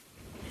 Roland.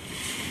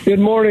 Good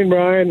morning,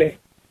 Brian.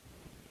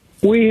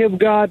 We have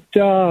got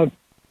 2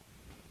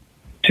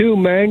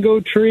 mango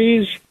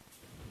trees.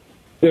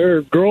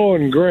 They're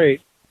growing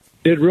great.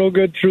 Did real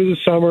good through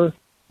the summer,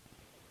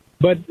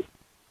 but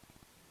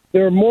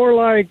they're more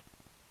like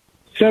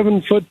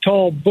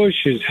 7-foot-tall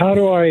bushes. How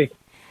do I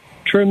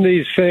trim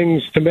these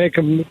things to make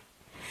them?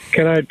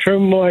 Can I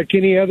trim them like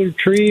any other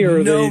tree?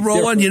 Or no,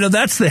 Roland,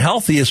 that's the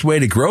healthiest way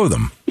to grow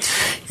them.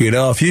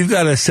 If you've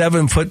got a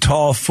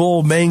 7-foot-tall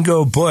full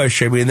mango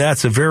bush,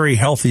 that's a very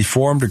healthy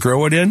form to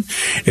grow it in.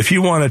 If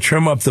you want to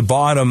trim up the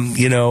bottom,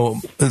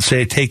 let's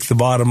say take the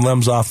bottom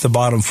limbs off the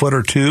bottom foot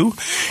or 2,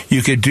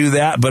 you could do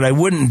that, but I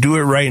wouldn't do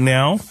it right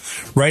now.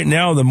 Right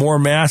now, the more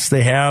mass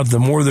they have, the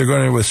more they're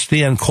going to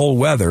withstand cold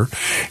weather.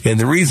 And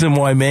the reason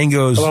why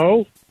mangoes...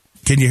 Hello?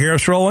 Can you hear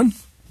us, Roland?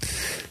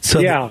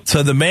 Yeah.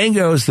 So the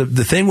mangoes,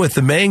 the thing with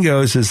the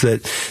mangoes is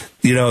that,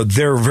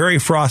 they're very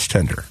frost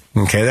tender.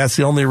 Okay, that's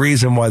the only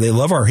reason why they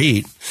love our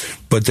heat,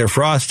 but they're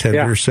frost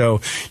tender. Yeah. So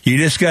you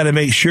just got to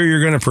make sure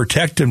you're going to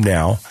protect them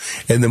now.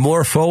 And the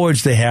more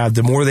foliage they have,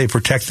 the more they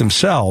protect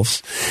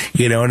themselves.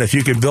 And if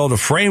you can build a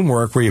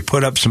framework where you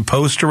put up some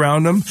posts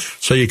around them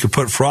so you could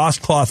put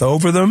frost cloth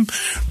over them,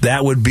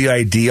 that would be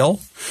ideal.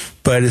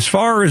 But as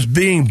far as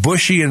being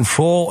bushy and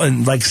full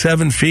and like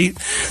 7 feet,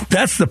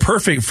 that's the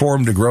perfect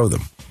form to grow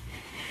them.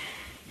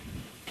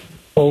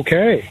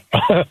 Okay.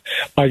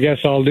 I guess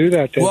I'll do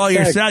that then. Well,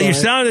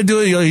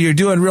 you're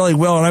doing really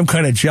well, and I'm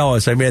kind of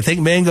jealous. I think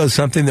mango is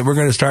something that we're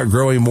going to start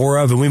growing more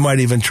of, and we might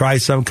even try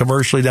some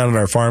commercially down in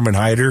our farm in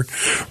Hyder,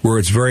 where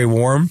it's very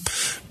warm.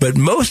 But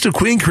most of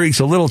Queen Creek's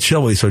a little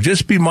chilly, so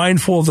just be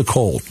mindful of the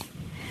cold.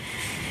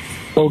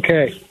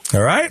 Okay.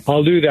 All right?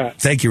 I'll do that.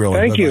 Thank you,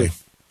 Roland. Thank you.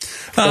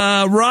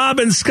 Rob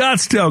in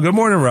Scottsdale. Good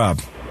morning, Rob.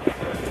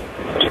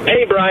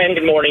 Hey, Brian.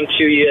 Good morning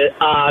to you.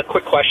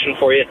 Quick question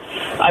for you.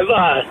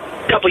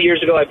 A couple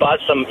years ago, I bought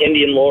some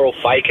Indian laurel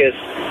ficus.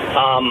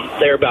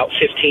 They're about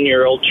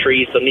 15-year-old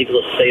trees, so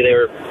needless to say,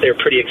 they're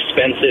pretty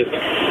expensive.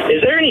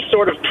 Is there any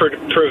sort of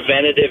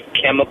preventative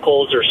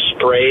chemicals or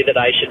spray that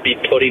I should be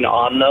putting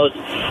on those?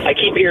 I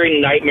keep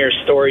hearing nightmare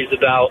stories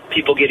about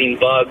people getting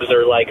bugs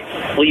or like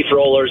leaf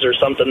rollers or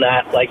something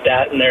like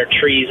that in their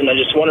trees, and I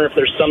just wonder if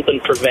there's something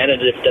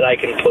preventative that I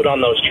can put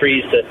on those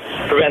trees to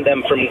prevent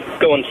them from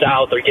going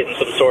south or getting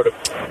some sort of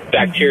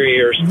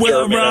bacteria or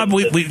Well, Rob,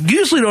 we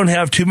usually don't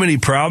have too many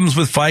problems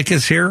with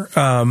ficus here.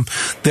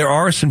 There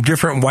are some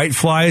different white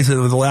flies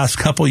over the last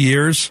couple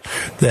years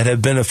that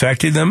have been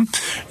affecting them.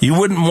 You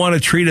wouldn't want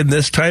to treat them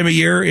this time of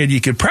year, and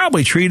you could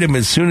probably treat them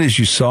as soon as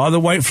you saw the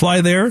white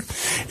fly there,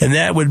 and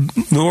that would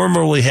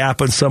normally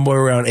happen somewhere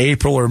around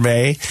April or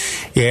May.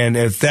 And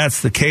if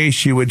that's the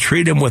case, you would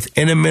treat them with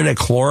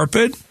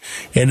imidacloprid,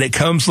 and it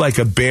comes like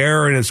a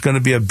bear, and it's going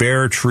to be a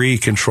bear tree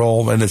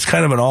control, and it's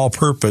kind of an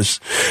all-purpose,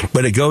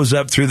 but it goes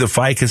up through the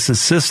ficus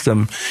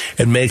system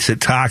and makes it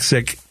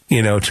toxic,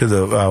 to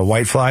the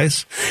white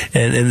flies,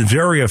 and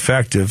very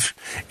effective.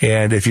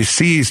 And if you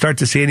start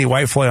to see any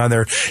white fly on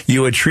there,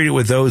 you would treat it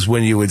with those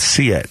when you would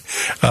see it.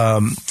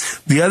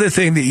 The other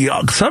thing that you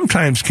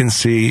sometimes can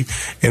see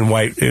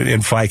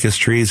in ficus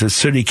trees is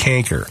sooty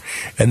canker,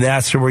 and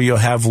that's where you'll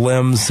have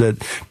limbs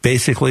that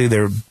basically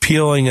they're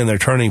peeling and they're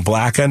turning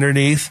black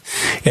underneath.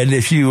 And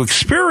if you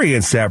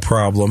experience that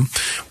problem,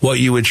 what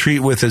you would treat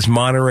with is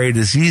Monterey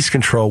disease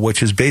control,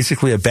 which is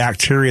basically a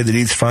bacteria that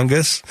eats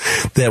fungus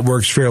that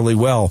works fairly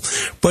well.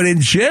 But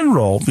in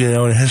general,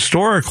 and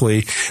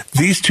historically,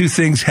 these two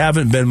things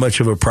haven't been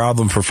much of a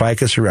problem for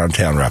ficus around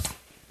town, Rob.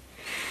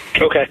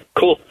 Okay,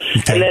 cool.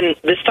 Okay. And then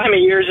this time of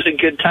year, is it a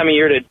good time of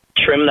year to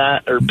trim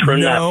that or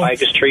prune that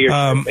ficus tree?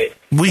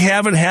 We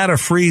haven't had a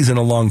freeze in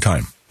a long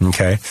time.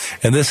 Okay.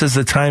 And this is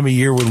the time of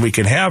year when we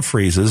can have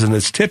freezes, and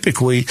it's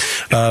typically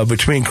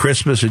between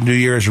Christmas and New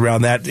Year's.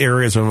 Around that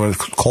area is when it's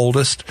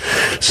coldest.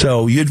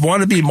 So you'd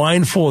want to be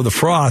mindful of the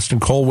frost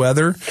and cold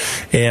weather.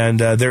 And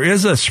there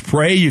is a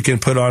spray you can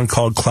put on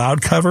called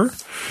Cloud Cover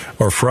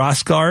or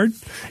Frost Guard,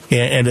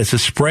 and it's a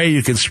spray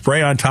you can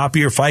spray on top of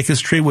your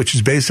ficus tree, which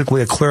is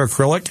basically a clear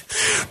acrylic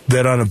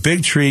that on a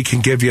big tree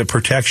can give you a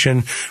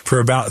protection for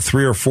about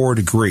 3 or 4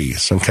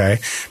 degrees. Okay.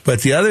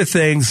 But the other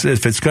things,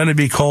 if it's going to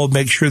be cold,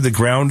 make sure the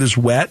ground is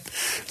wet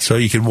so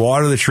you can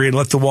water the tree and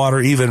let the water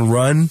even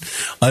run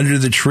under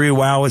the tree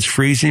while it's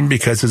freezing,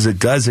 because as it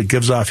does, it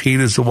gives off heat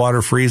as the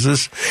water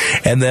freezes.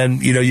 And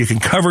then, you can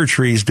cover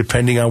trees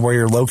depending on where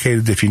you're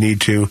located if you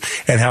need to,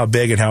 and how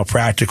big and how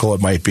practical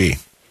it might be.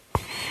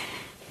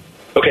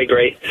 Okay,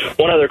 great.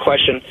 One other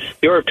question.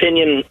 Your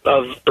opinion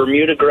of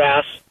Bermuda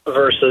grass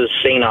versus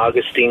St.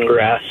 Augustine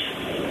grass?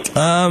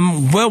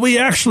 Well, we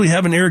actually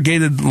have an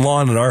irrigated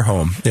lawn in our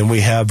home, and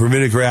we have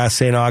Bermuda grass,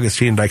 St.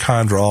 Augustine,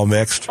 dichondra all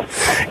mixed.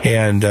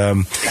 And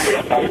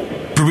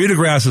Bermuda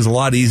grass is a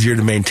lot easier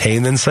to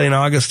maintain than St.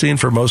 Augustine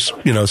for most,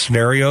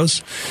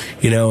 scenarios.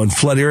 In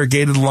flood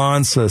irrigated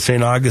lawns,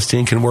 St.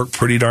 Augustine can work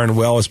pretty darn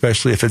well,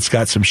 especially if it's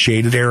got some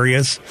shaded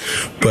areas.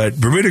 But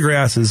Bermuda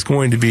grass is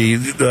going to be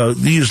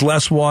use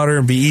less water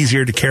and be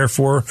easier to care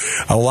for,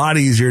 a lot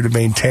easier to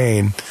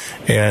maintain.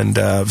 And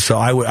so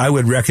I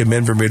would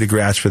recommend Bermuda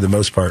grass for the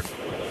most part.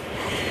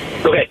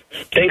 Okay.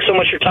 Thanks so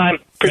much for your time.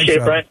 Appreciate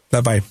it, Brian.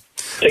 Bye-bye.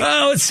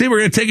 Let's see. We're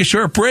going to take a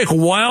short break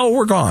while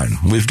we're gone.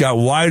 We've got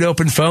wide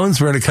open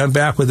phones. We're going to come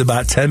back with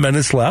about 10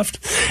 minutes left.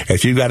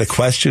 If you've got a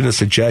question, a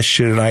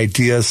suggestion, an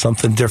idea,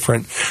 something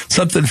different,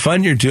 something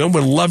fun you're doing,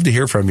 we'd love to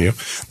hear from you.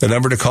 The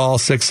number to call,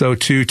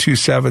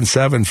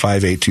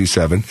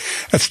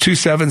 602-277-5827. That's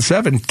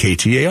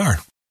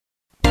 277-KTAR.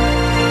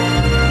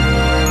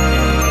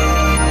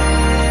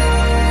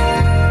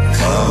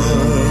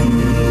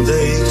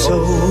 They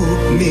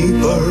told me,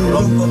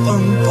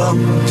 bum-bum-bum,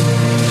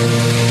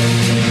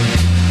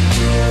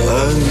 a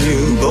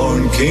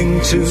newborn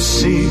king to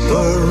see,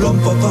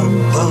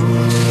 bum-bum-bum.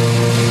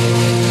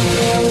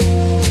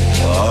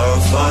 Our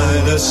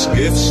finest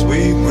gifts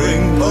we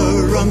bring,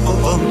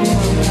 bum-bum-bum,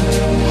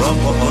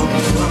 rum-bum-bum,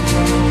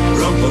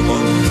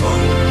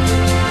 rum-bum-bum.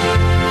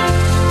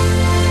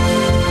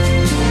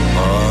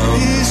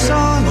 Peace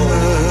on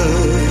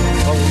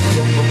earth,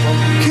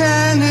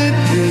 can it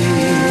be?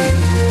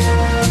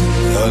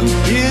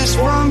 Years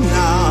from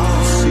now,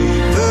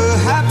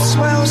 perhaps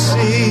we'll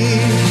see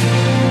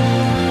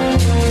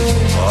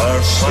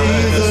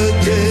the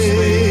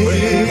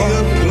day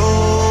of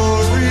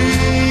glory.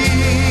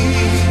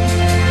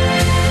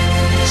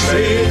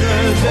 See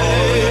the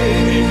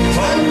day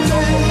of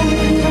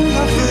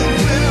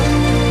goodwill,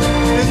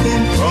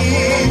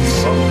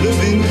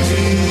 living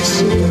peace,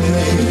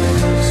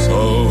 so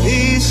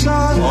peace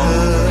on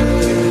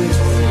earth.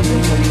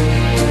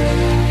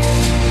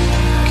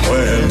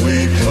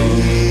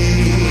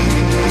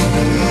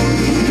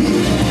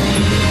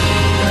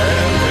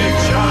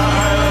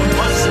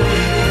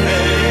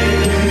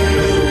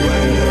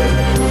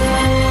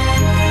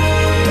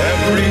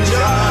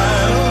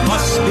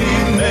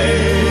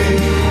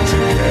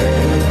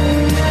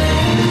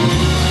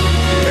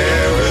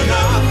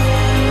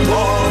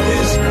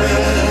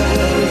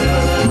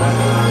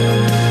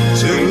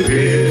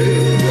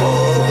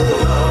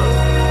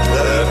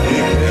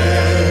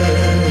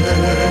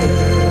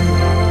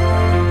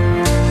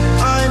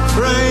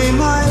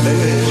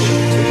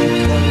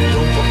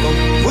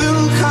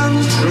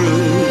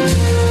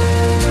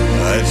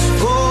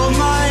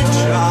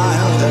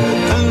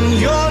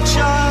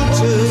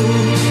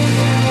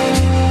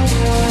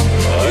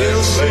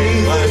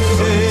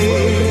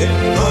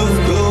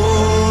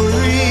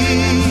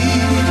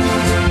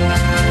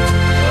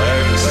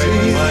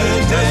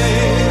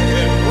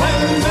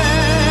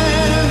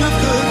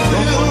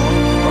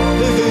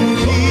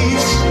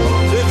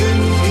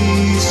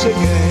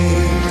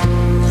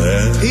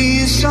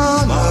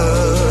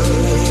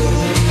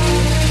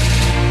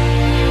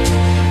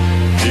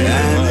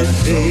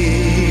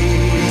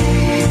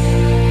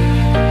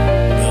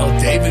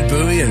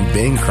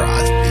 Bing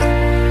Crosby.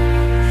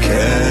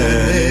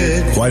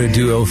 Quite a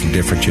duo from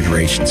different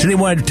generations. And they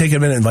wanted to take a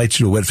minute and invite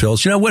you to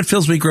Whitfill's. You know,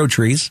 Whitfill's, we grow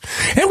trees,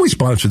 and we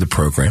sponsor the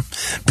program.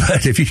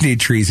 But if you need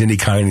trees, any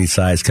kind, any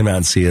size, come out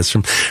and see us.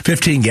 From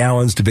 15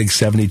 gallons to big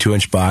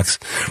 72-inch box.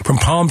 From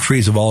palm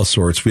trees of all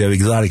sorts. We have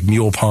exotic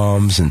mule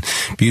palms and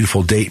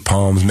beautiful date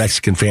palms,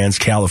 Mexican fans,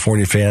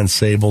 California fans,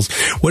 sables.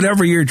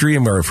 Whatever your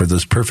dream are for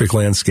this perfect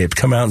landscape,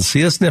 come out and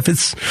see us. And if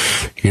it's,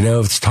 you know,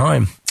 it's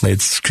time.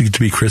 It's to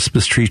be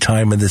Christmas tree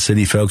time in the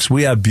city, folks.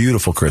 We have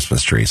beautiful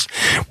Christmas trees.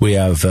 We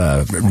have,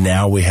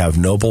 now we have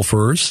noble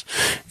firs,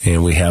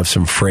 and we have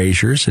some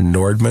Frasers and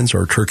Nordmans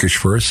or Turkish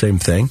firs, same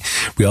thing.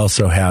 We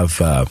also have,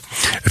 a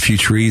few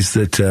trees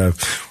that,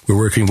 we're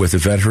working with a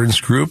veterans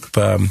group,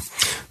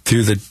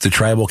 through the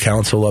tribal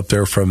council up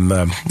there from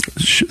up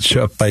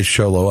by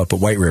Sholo, up at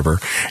White River.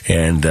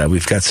 And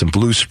we've got some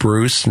blue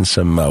spruce and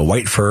some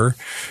white fir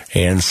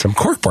and some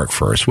corkbark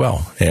fir as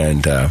well.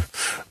 And a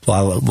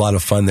lot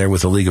of fun there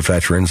with the League of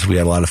Veterans. We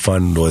had a lot of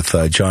fun with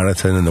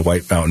Jonathan and the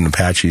White Mountain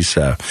Apaches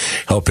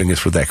helping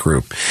us with that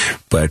group.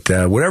 But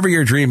whatever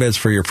your dream is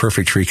for your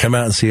perfect tree, come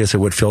out and see us at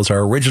Whitfill's.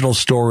 Our original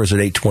store is at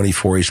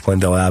 824 East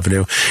Glendale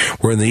Avenue.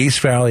 We're in the East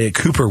Valley at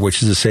Cooper,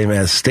 which is the same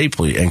as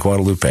Stapley and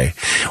Guadalupe,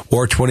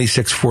 or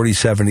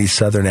 2647 East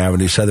Southern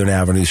Avenue,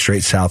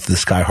 straight south of the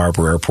Sky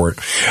Harbor Airport.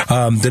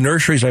 The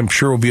nurseries, I'm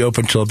sure, will be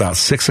open till about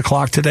 6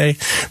 o'clock today.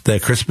 The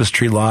Christmas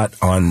tree lot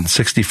on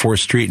 64th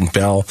Street in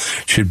Bell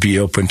should be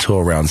open till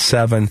around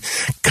 7.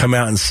 Come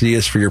out and see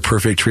us for your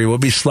perfect tree. We'll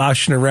be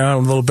sloshing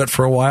around a little bit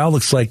for a while.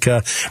 Looks like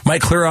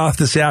might clear off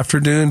this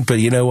afternoon, but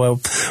you know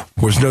what?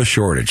 There's no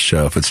shortage.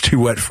 So if it's too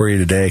wet for you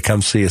today,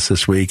 come see us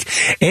this week.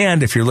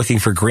 And if you're looking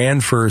for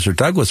grand firs or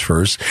Douglas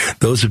firs,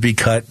 those would be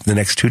cut the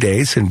next 2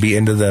 days and be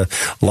into the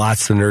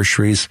lots of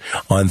nurseries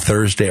on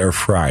Thursday or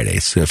Friday.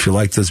 So if you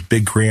like those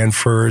big grand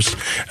firs,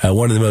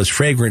 one of the most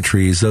fragrant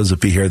trees, those will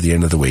be here at the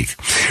end of the week.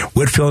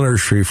 Whitfill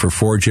Nursery for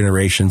 4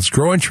 generations,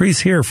 growing trees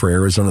here for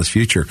Arizona's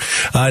future.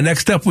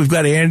 Next up, we've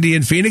got Andy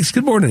in Phoenix.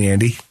 Good morning,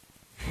 Andy.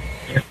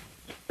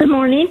 Good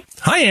morning.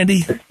 Hi,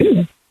 Andy.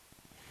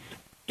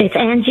 It's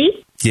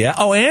Angie. Yeah.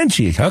 Oh,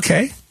 Angie.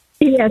 Okay.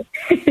 Yes.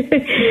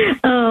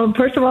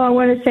 First of all, I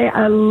want to say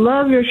I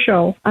love your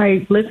show.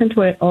 I listen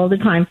to it all the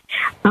time.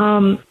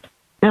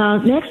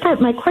 Next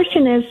up, my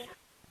question is,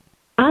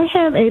 I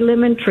have a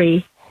lemon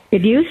tree.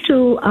 It used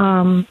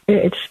to,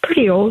 it's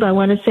pretty old. I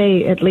want to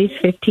say at least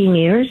 15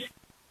 years.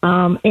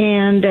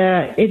 And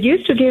it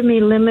used to give me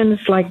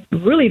lemons, like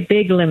really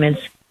big lemons.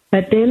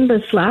 But then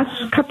this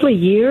last couple of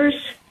years,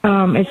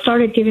 it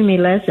started giving me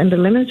less, and the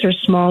lemons are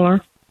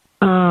smaller.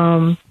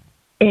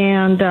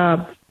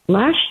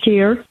 Last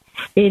year,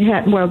 it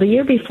had, well, the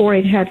year before,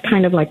 it had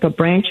kind of like a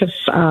branch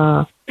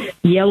of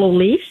yellow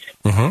leaves.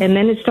 Mm-hmm. And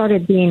then it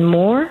started being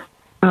more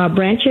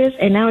branches,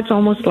 and now it's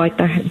almost like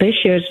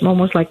this year it's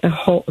almost like the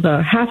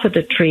half of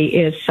the tree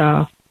is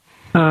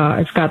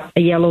it's got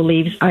yellow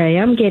leaves. I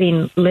am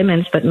getting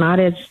lemons, but not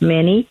as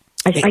many.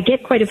 I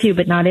get quite a few,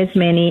 but not as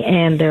many,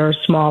 and they're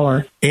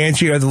smaller.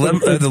 Angie, are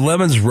the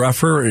lemons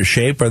rougher in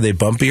shape? Are they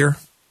bumpier?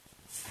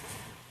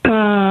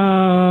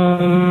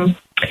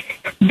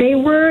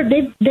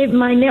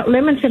 My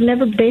lemons have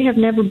never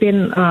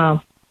been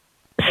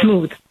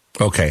smooth.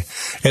 Okay.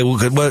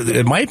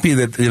 It might be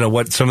that,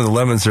 what some of the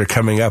lemons that are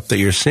coming up that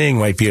you're seeing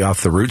might be off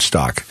the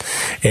rootstock.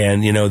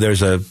 And,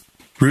 there's a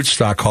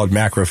rootstock called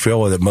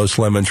macrophylla that most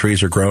lemon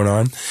trees are grown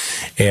on.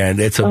 And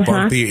it's a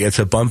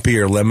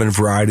bumpier lemon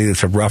variety.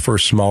 It's a rougher,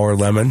 smaller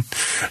lemon.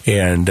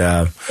 And,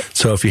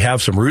 so if you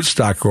have some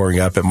rootstock growing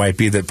up, it might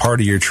be that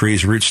part of your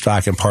tree's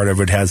rootstock and part of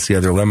it has the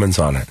other lemons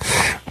on it.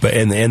 But,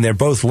 and they're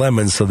both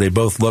lemons, so they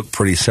both look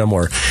pretty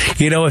similar.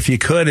 If you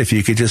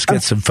could just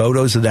get some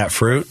photos of that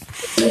fruit.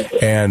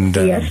 And,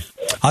 yes.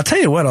 I'll tell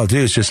you what I'll do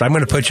is I'm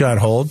going to put you on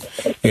hold,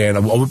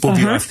 and we'll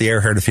be off the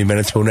air here in a few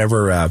minutes.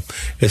 Whenever,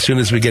 as soon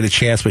as we get a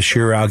chance, but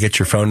sure, I'll get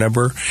your phone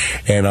number,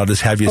 and I'll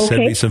just have you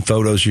send me some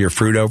photos of your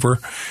fruit over,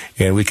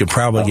 and we can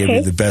probably give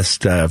you the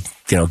best,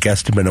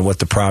 guesstimate on what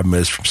the problem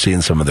is from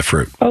seeing some of the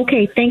fruit.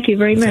 Okay, thank you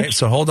very much.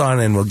 So hold on,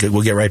 and we'll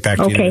get right back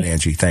to you,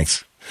 Angie.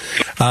 Thanks.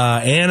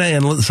 Anna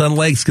in Sun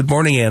Lakes. Good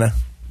morning, Anna.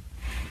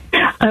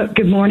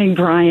 Good morning,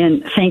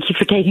 Brian. Thank you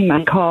for taking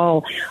my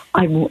call.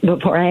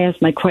 Before I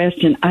ask my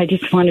question, I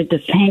just wanted to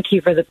thank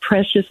you for the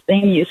precious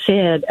thing you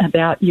said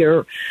about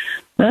your,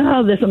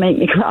 this will make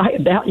me cry,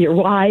 about your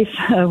wife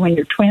when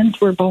your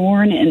twins were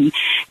born. And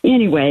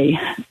anyway,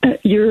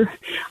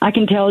 I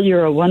can tell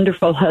you're a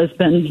wonderful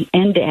husband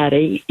and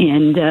daddy.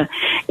 And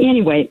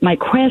anyway, my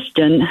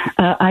question,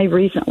 I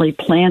recently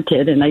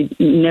planted, and I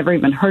never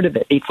even heard of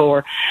it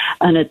before,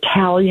 an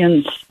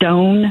Italian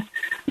stone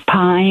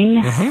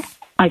pine. Mm-hmm.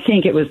 I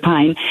think it was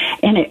pine,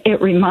 and it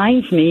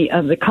reminds me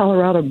of the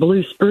Colorado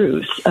blue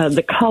spruce.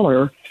 The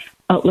color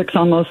looks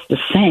almost the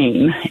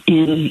same,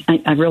 and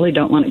I really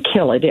don't want to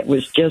kill it. It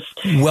was just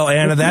well,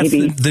 Anna. That's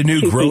the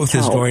new growth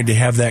is going to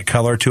have that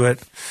color to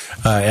it.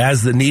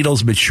 As the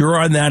needles mature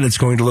on that, it's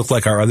going to look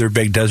like our other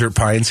big desert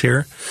pines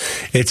here.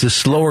 It's a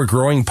slower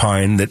growing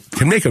pine that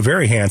can make a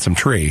very handsome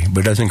tree,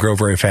 but doesn't grow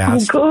very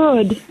fast.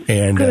 Oh, good.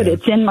 And good.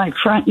 It's in my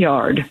front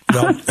yard.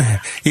 Well,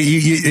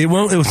 it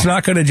won't. It's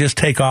not going to just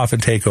take off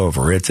and take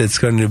over. It's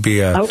going to be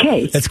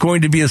It's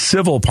going to be a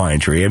civil pine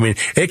tree. I mean,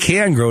 it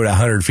can grow to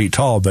 100 feet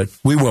tall, but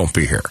we won't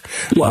be here.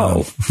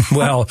 Whoa.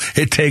 Well,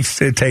 it takes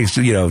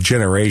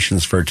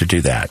generations for it to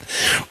do that,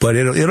 but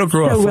it'll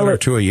grow a foot or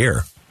two a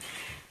year.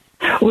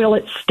 Will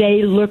it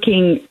stay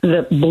looking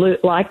the blue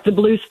like the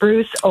blue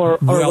spruce, or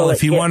well, will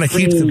if you want to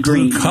keep the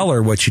blue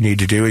color, what you need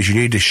to do is you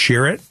need to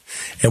shear it,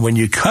 and when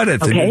you cut it,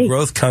 the new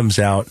growth comes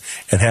out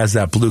and has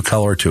that blue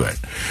color to it.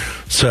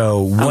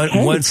 So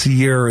once a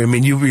year, I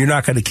mean, you're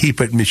not going to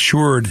keep it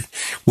matured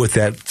with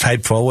that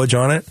type foliage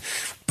on it.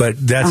 But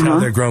that's how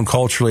they're grown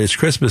culturally as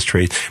Christmas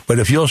trees. But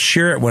if you'll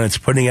shear it when it's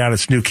putting out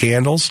its new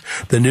candles,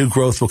 the new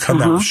growth will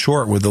come out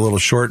short with the little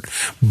short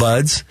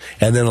buds,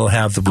 and then it'll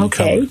have the blue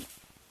color.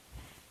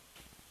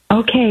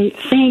 Okay,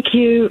 thank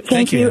you.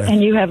 Thank you.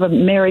 And you have a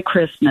Merry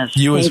Christmas.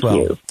 You as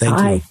well.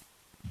 Thank you.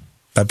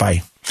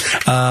 Bye-bye.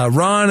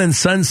 Ron in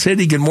Sun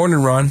City. Good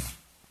morning, Ron.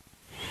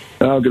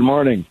 Good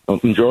morning. I'm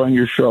enjoying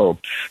your show.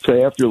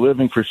 So after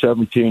living for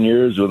 17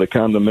 years with a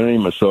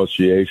condominium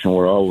association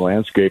where all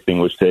landscaping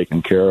was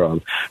taken care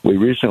of, we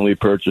recently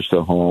purchased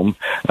a home.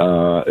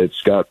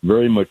 It's got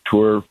very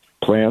mature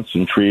plants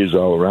and trees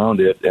all around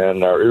it,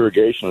 and our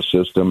irrigation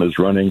system is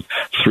running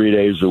 3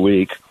 days a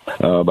week,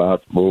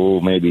 about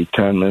maybe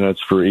 10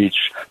 minutes for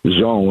each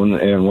zone,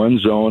 and one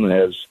zone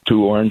has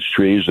 2 orange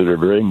trees that are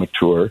very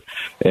mature,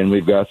 and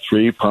we've got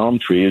 3 palm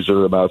trees that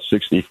are about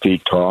 60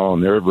 feet tall,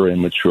 and they're very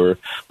mature,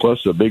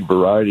 plus a big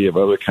variety of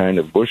other kind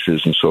of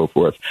bushes and so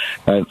forth.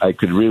 And I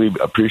could really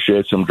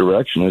appreciate some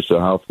direction as to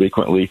how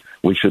frequently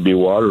we should be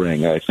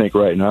watering. I think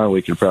right now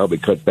we could probably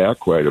cut back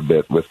quite a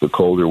bit with the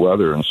colder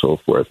weather and so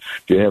forth.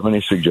 Do you have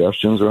any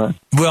suggestions, Ron?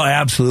 Well,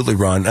 absolutely,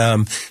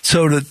 Ron.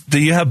 So do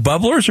you have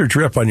bubblers or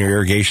drip on your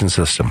irrigation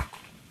system?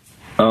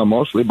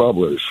 Mostly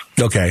bubblers.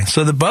 Okay,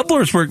 so the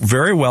bubblers work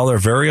very well. They're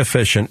very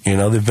efficient. You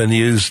know, they've been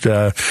used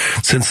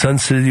since Sun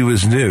City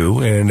was new,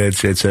 and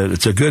it's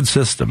a good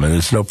system, and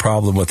there's no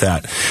problem with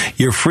that.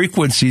 Your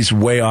frequency's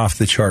way off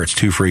the charts,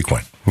 too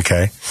frequent.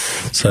 Okay,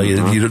 so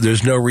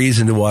there's no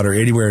reason to water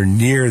anywhere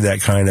near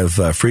that kind of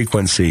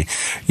frequency.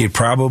 You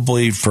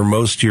probably, for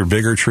most of your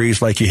bigger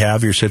trees like you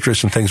have, your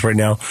citrus and things right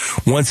now,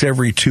 once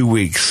every 2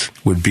 weeks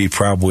would be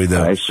probably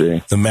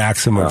the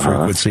maximum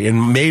frequency,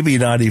 and maybe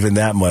not even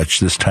that much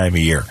this time of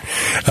year.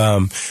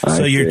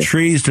 So your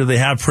trees, do they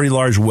have pretty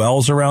large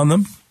wells around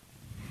them?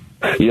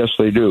 Yes,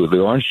 they do. The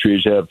orange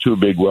trees have 2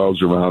 big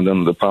wells around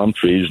them. The palm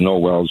trees, no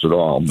wells at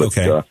all. But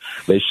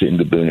they seem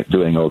to be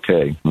doing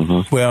okay.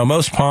 Mm-hmm. Well,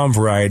 most palm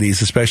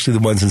varieties, especially the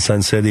ones in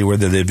Sun City,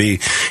 whether they be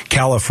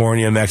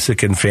California,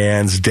 Mexican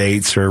fans,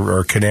 dates,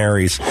 or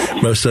canaries,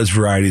 most of those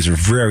varieties are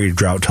very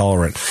drought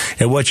tolerant.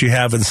 And what you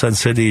have in Sun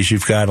City is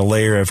you've got a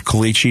layer of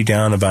caliche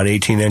down about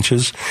 18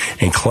 inches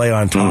and clay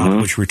on top,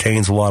 which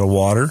retains a lot of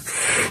water.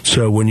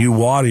 So when you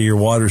water, your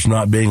water's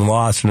not being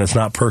lost and it's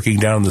not perking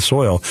down in the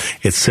soil.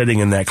 It's sitting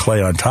in that clay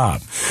on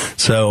top.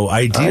 So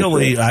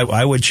ideally,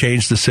 I would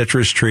change the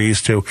citrus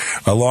trees to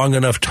a long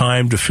enough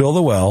time to fill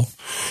the well,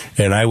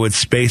 and I would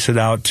space it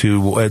out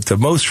to the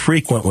most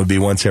frequent would be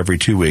once every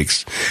 2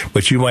 weeks.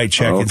 But you might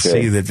check and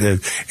see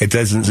that it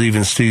doesn't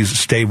even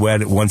stay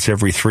wet once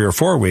every 3 or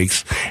 4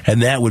 weeks,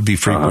 and that would be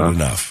frequent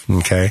enough.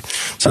 Okay,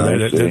 so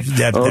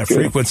that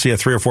frequency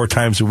of 3 or 4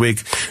 times a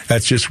week,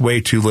 that's just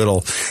way too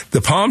little.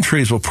 The palm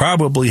trees will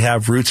probably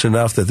have roots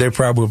enough that they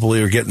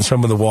probably are getting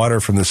some of the water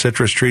from the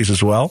citrus trees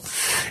as well.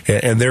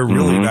 And they're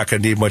really not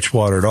going to need much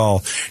water at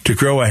all. To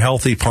grow a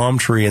healthy palm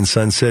tree in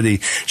Sun City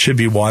should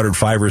be watered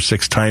 5 or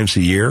 6 times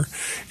a year,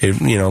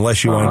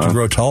 unless you want it to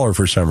grow taller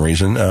for some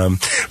reason.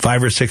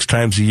 5 or 6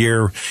 times a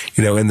year,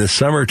 in the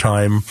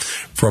summertime,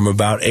 from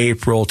about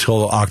April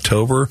till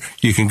October,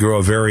 you can grow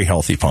a very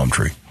healthy palm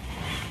tree.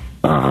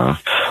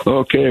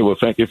 Okay, well,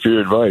 thank you for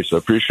your advice. I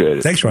appreciate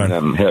it. Thanks, Ron.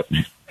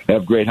 And,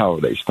 have great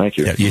holidays. Thank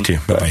you. Yeah, you too.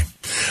 Bye-bye.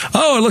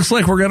 Oh, it looks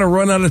like we're going to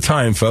run out of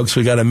time, folks.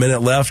 We got a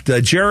minute left.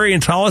 Jerry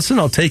and Tolleson,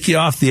 I'll take you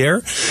off the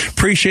air.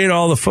 Appreciate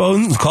all the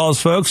phone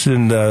calls, folks,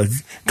 and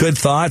good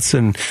thoughts.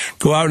 And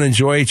go out and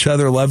enjoy each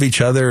other, love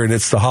each other. And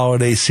it's the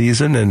holiday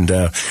season, and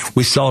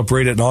we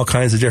celebrate it in all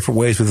kinds of different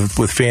ways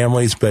with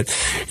families. But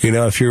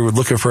if you're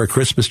looking for a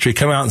Christmas tree,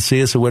 come out and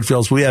see us at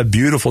Whitfill's. We have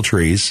beautiful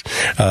trees,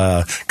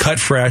 cut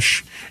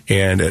fresh,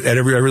 and at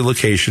every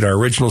location. Our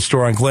original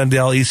store on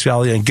Glendale, East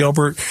Valley, and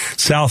Gilbert,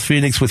 South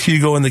Phoenix with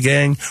Hugo and the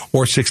gang,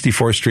 or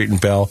 64th Street in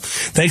Bell.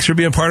 Thanks for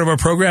being part of our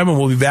program, and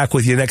we'll be back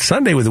with you next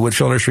Sunday with the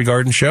Whitfill Nursery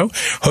Garden Show.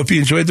 Hope you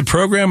enjoyed the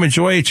program,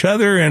 enjoy each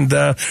other, and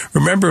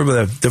remember,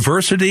 the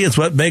diversity is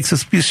what makes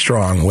us be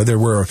strong, whether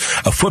we're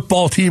a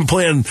football team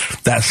playing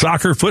that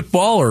soccer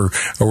football or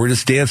we're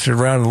just dancing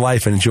around in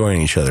life and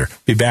enjoying each other.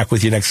 Be back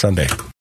with you next Sunday.